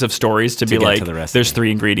 pages of stories to be get like, to the recipe. there's 3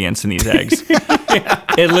 ingredients in these eggs.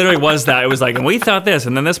 It literally was that. It was like, and we thought this,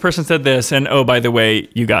 and then this person said this, and oh, by the way,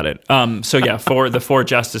 you got it. So yeah, for the 4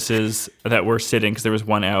 justices that were sitting, because there was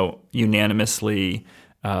one out, unanimously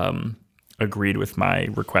agreed with my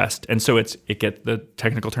request. And so the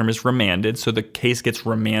technical term is remanded. So the case gets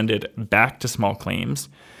remanded back to small claims,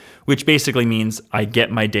 which basically means I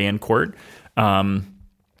get my day in court,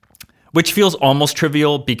 which feels almost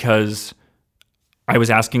trivial because I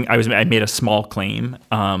made a small claim.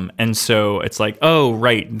 And so it's like, oh,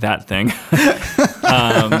 right, that thing.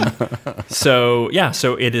 So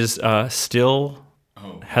it is still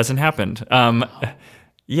hasn't happened.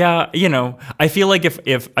 Yeah, I feel like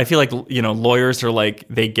if lawyers are like,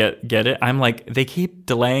 they get it. I'm like, they keep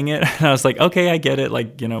delaying it. And I was like, okay, I get it.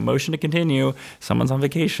 Like, motion to continue. Someone's on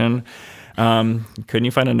vacation. Couldn't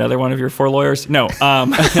you find another one of your 4 lawyers? No. But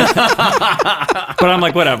I'm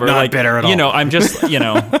like, whatever. Not like, bitter at all. I'm just,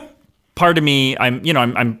 part of me,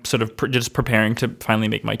 I'm sort of just preparing to finally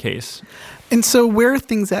make my case. And so where are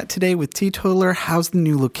things at today with Teetotaler? How's the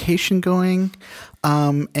new location going?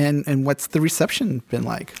 And what's the reception been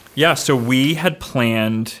like? Yeah, so we had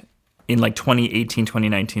planned in 2018,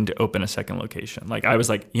 2019 to open a second location. Like, I was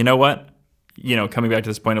like, you know what? Coming back to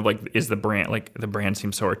this point of is the brand, the brand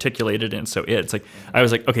seems so articulated and so it's like, I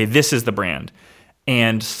was like, okay, this is the brand.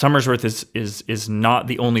 And Somersworth is not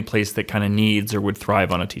the only place that kind of needs or would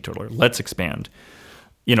thrive on a teetotaler. Let's expand.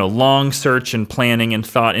 Long search and planning and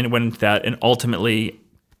thought, and it went into that, and ultimately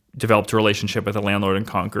developed a relationship with a landlord in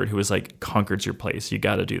Concord who was like, Concord's your place. You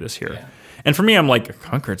got to do this here. Yeah. And for me, I'm like,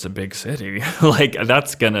 Concord's a big city.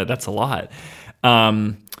 That's a lot.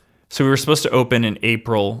 So we were supposed to open in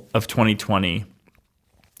April of 2020.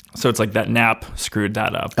 So it's like that nap screwed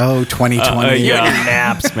that up. Oh, 2020. Yeah.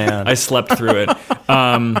 Naps, man. I slept through it.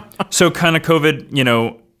 So kind of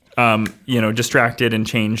COVID, distracted and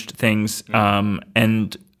changed things.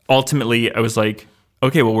 And ultimately I was like,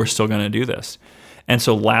 okay, well, we're still going to do this. And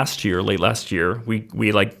so late last year, we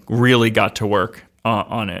really got to work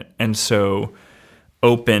on it. And so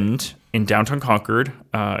opened in downtown Concord,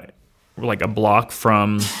 like a block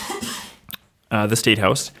from the State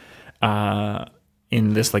House,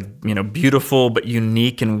 in this beautiful but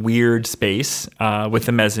unique and weird space with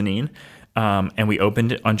the mezzanine. And we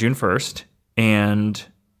opened it on June 1st, and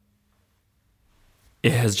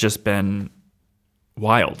it has just been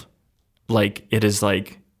wild. It is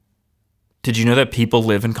did you know that people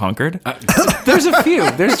live in Concord? There's a few.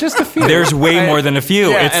 There's just a few. There's way more than a few.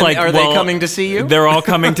 Yeah, it's are they coming to see you? They're all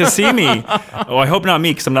coming to see me. Oh, I hope not me,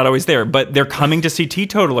 because I'm not always there. But they're coming to see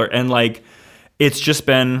Teetotaler, and it's just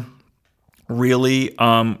been really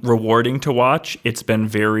rewarding to watch. It's been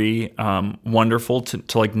very wonderful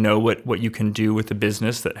to know what you can do with a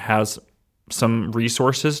business that has some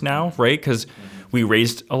resources now, right? Because we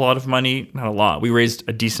raised a lot of money, not a lot. We raised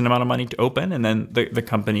a decent amount of money to open, and then the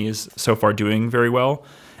company is so far doing very well.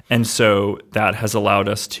 And so that has allowed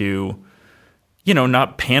us to,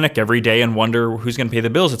 not panic every day and wonder who's going to pay the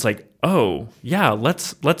bills. It's like, oh yeah,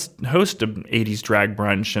 let's host an 80s drag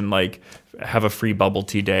brunch and like have a free bubble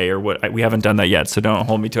tea day or what. We haven't done that yet, so don't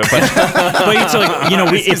hold me to it. But it's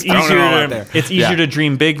like, it's easier to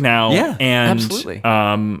dream big now. Yeah, and absolutely.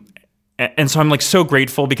 And so I'm like so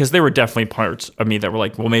grateful, because there were definitely parts of me that were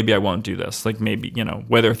like, well, maybe I won't do this. Like maybe,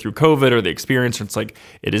 whether through COVID or the experience, it's like,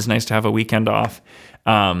 it is nice to have a weekend off.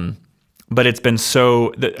 But it's been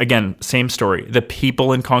again, same story. The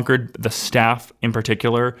people in Concord, the staff in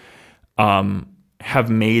particular, have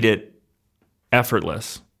made it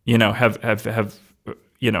effortless, and not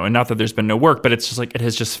that there's been no work, but it's just like, it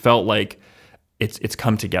has just felt like it's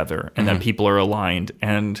come together and that people are aligned.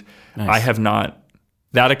 And nice.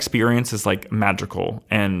 That experience is like magical,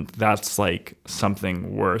 and that's like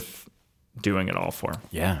something worth doing it all for.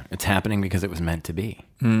 Yeah, it's happening because it was meant to be.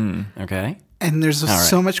 Okay? And there's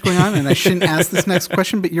so much going on, and I shouldn't ask this next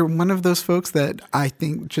question, but you're one of those folks that I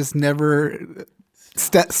think just never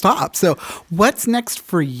stop. So what's next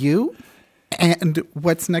for you, and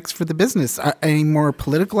what's next for the business? Any more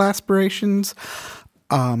political aspirations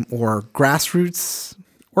or grassroots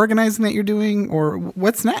organizing that you're doing, or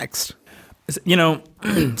what's next?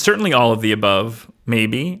 Certainly all of the above,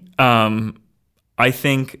 maybe. I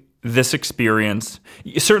think this experience,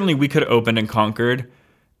 certainly we could have opened in Concord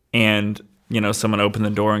and, someone opened the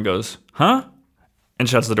door and goes, huh? And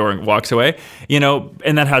shuts the door and walks away,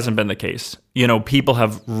 and that hasn't been the case. People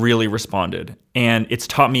have really responded, and it's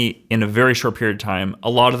taught me in a very short period of time a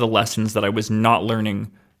lot of the lessons that I was not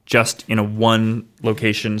learning just in a one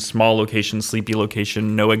location, small location, sleepy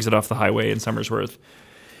location, no exit off the highway in Somersworth.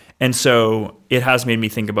 And so it has made me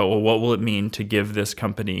think about, well, what will it mean to give this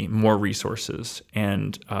company more resources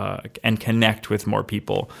and connect with more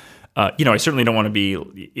people? I certainly don't want to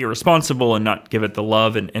be irresponsible and not give it the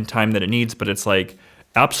love and time that it needs, but it's like,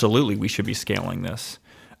 absolutely, we should be scaling this.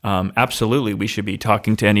 Absolutely, we should be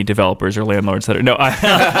talking to any developers or landlords that are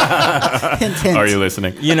Hint, hint. Are you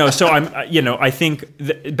listening? So I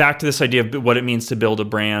think back to this idea of what it means to build a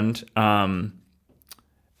brand.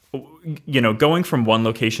 Going from one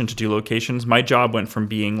location to two locations, my job went from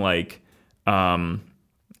being like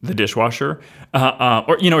the dishwasher,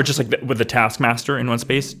 or just like with the taskmaster in one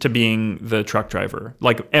space, to being the truck driver.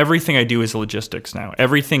 Like everything I do is logistics now.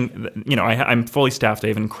 Everything, I'm fully staffed. I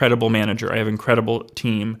have an incredible manager. I have an incredible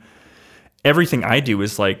team. Everything I do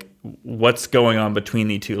is like, what's going on between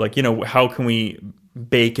the two? Like, how can we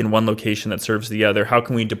bake in one location that serves the other? How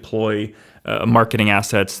can we deploy marketing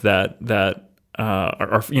assets that that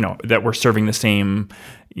we're serving the same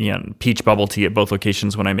peach bubble tea at both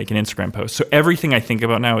locations when I make an Instagram post. So everything I think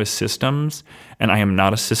about now is systems, and I am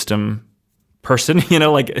not a system person,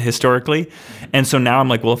 historically. And so now I'm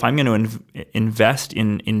like, well, if I'm going to invest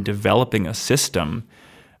in developing a system,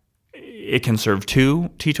 it can serve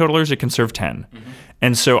 2 teetotalers, it can serve 10. Mm-hmm.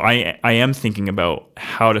 And so I am thinking about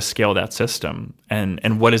how to scale that system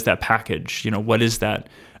and what is that package? What is that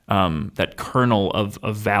kernel of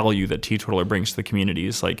value that Teetotaler brings to the community?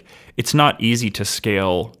 Is like, it's not easy to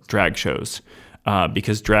scale drag shows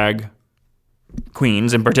because drag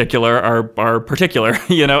queens in particular are particular,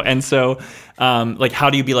 and so how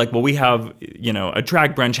do you be like, well, we have a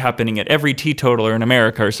drag brunch happening at every teetotaler in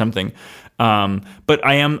America or something, but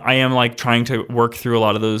I am like trying to work through a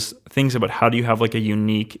lot of those things about how do you have like a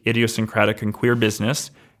unique, idiosyncratic and queer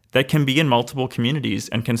business that can be in multiple communities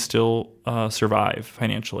and can still survive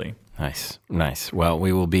financially. Nice. Well,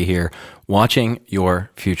 we will be here watching your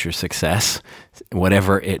future success,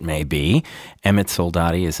 whatever it may be. Emmett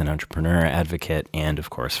Soldati is an entrepreneur, advocate, and of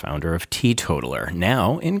course, founder of Teetotaler,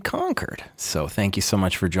 now in Concord. So thank you so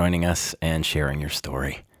much for joining us and sharing your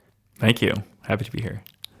story. Thank you. Happy to be here.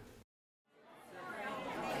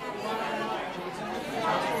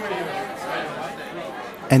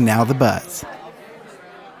 And now the buzz.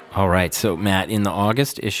 All right. So, Matt, in the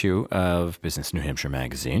August issue of Business New Hampshire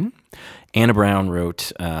magazine, Anna Brown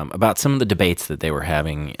wrote about some of the debates that they were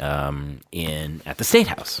having at the State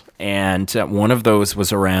House. And one of those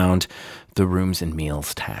was around the rooms and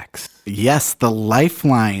meals tax. Yes, the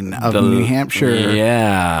lifeline of New Hampshire.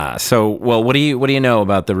 Yeah. So, well, what do you know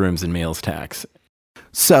about the rooms and meals tax?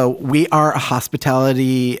 So we are a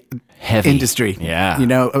hospitality heavy industry,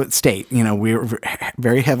 state, we're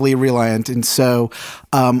very heavily reliant. And so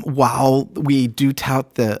while we do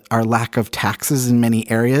tout our lack of taxes in many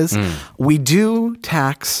areas, we do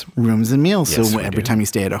tax rooms and meals. Yes, so every time you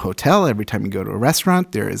stay at a hotel, every time you go to a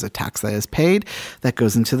restaurant, there is a tax that is paid that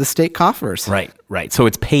goes into the state coffers. Right. Right. So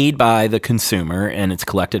it's paid by the consumer and it's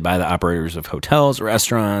collected by the operators of hotels,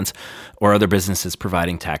 restaurants, or other businesses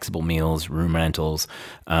providing taxable meals, room rentals,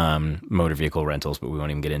 motor vehicle rentals, but we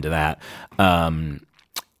won't even get into that.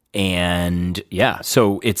 And yeah,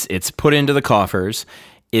 so it's put into the coffers.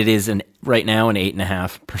 It is right now an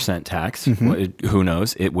 8.5% tax. Who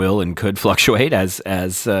knows? It will and could fluctuate as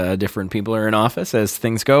different people are in office, as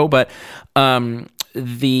things go. But so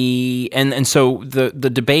the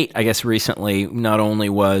debate, I guess, recently not only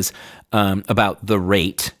was about the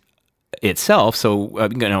rate itself, so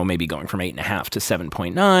maybe going from 8.5 to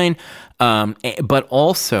 7.9, but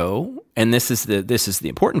also, and this is the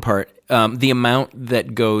important part, the amount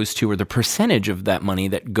that goes to, or the percentage of that money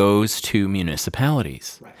that goes to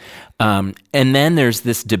municipalities. Right. And then there's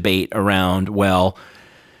this debate around, well,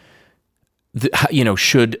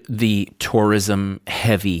 should the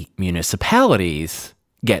tourism-heavy municipalities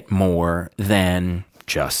get more than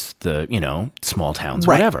just the, small towns,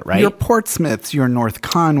 whatever, right? Your Portsmouths, your North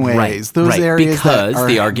Conways, those areas because that are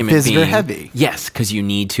the argument visitor heavy. Yes, because you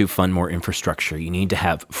need to fund more infrastructure. You need to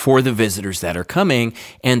have for the visitors that are coming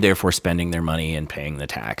and therefore spending their money and paying the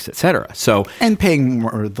tax, et cetera. So, and paying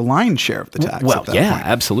more the lion's share of the tax. Well, at that yeah, point.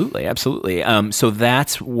 absolutely. So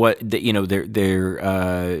that's what, I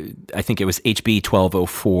think it was HB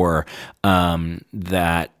 1204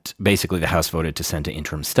 that basically the House voted to send to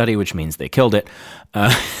interim study, which means they killed it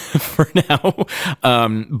for now.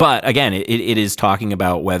 But again, it is talking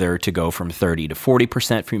about whether to go from 30 to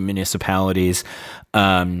 40% for municipalities.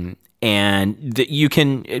 And you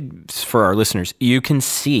can, for our listeners, you can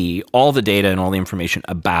see all the data and all the information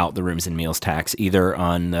about the rooms and meals tax either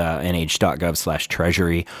on the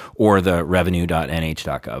nh.gov/treasury or the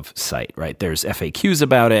revenue.nh.gov site, right? There's FAQs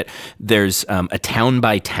about it. There's a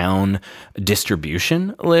town-by-town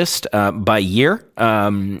distribution list by year.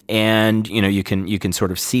 And, you can sort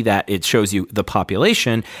of see that. It shows you the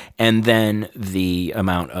population and then the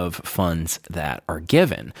amount of funds that are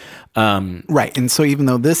given. Right. And so even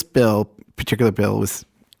though this particular bill was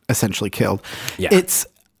essentially killed, it's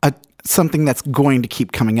something that's going to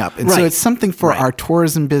keep coming up. And so it's something for our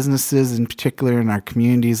tourism businesses in particular, in our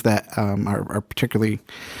communities that are particularly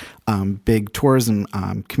big tourism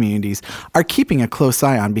communities are keeping a close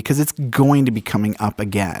eye on, because it's going to be coming up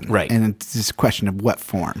again. Right. And it's just a question of what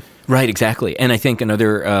form. Right, exactly. And I think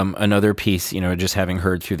another piece, just having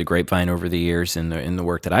heard through the grapevine over the years in the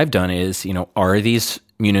work that I've done is, are these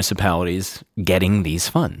municipalities getting these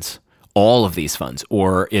funds? All of these funds,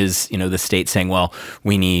 or is the state saying, well,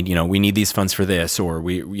 we need these funds for this, or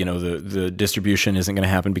the distribution isn't going to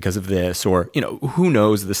happen because of this, or who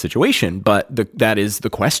knows the situation, but that is the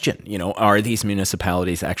question. Are these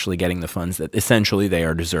municipalities actually getting the funds that essentially they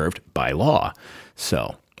are deserved by law?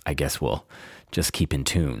 So I guess we'll just keep in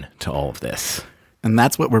tune to all of this, and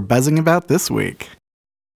that's what we're buzzing about this week.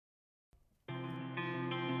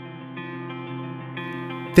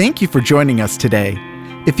 Thank you for joining us today.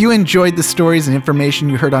 If you enjoyed the stories and information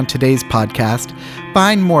you heard on today's podcast,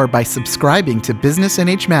 find more by subscribing to Business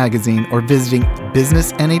NH Magazine or visiting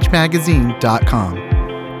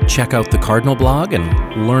businessnhmagazine.com. Check out the Cardinal blog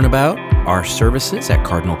and learn about our services at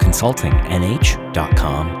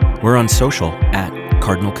cardinalconsultingnh.com. We're on social at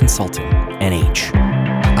Cardinal Consulting NH.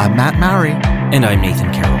 I'm Matt Mowry. And I'm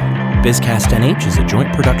Nathan Carroll. BizCast NH is a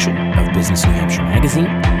joint production of Business New Hampshire Magazine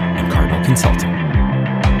and Cardinal Consulting.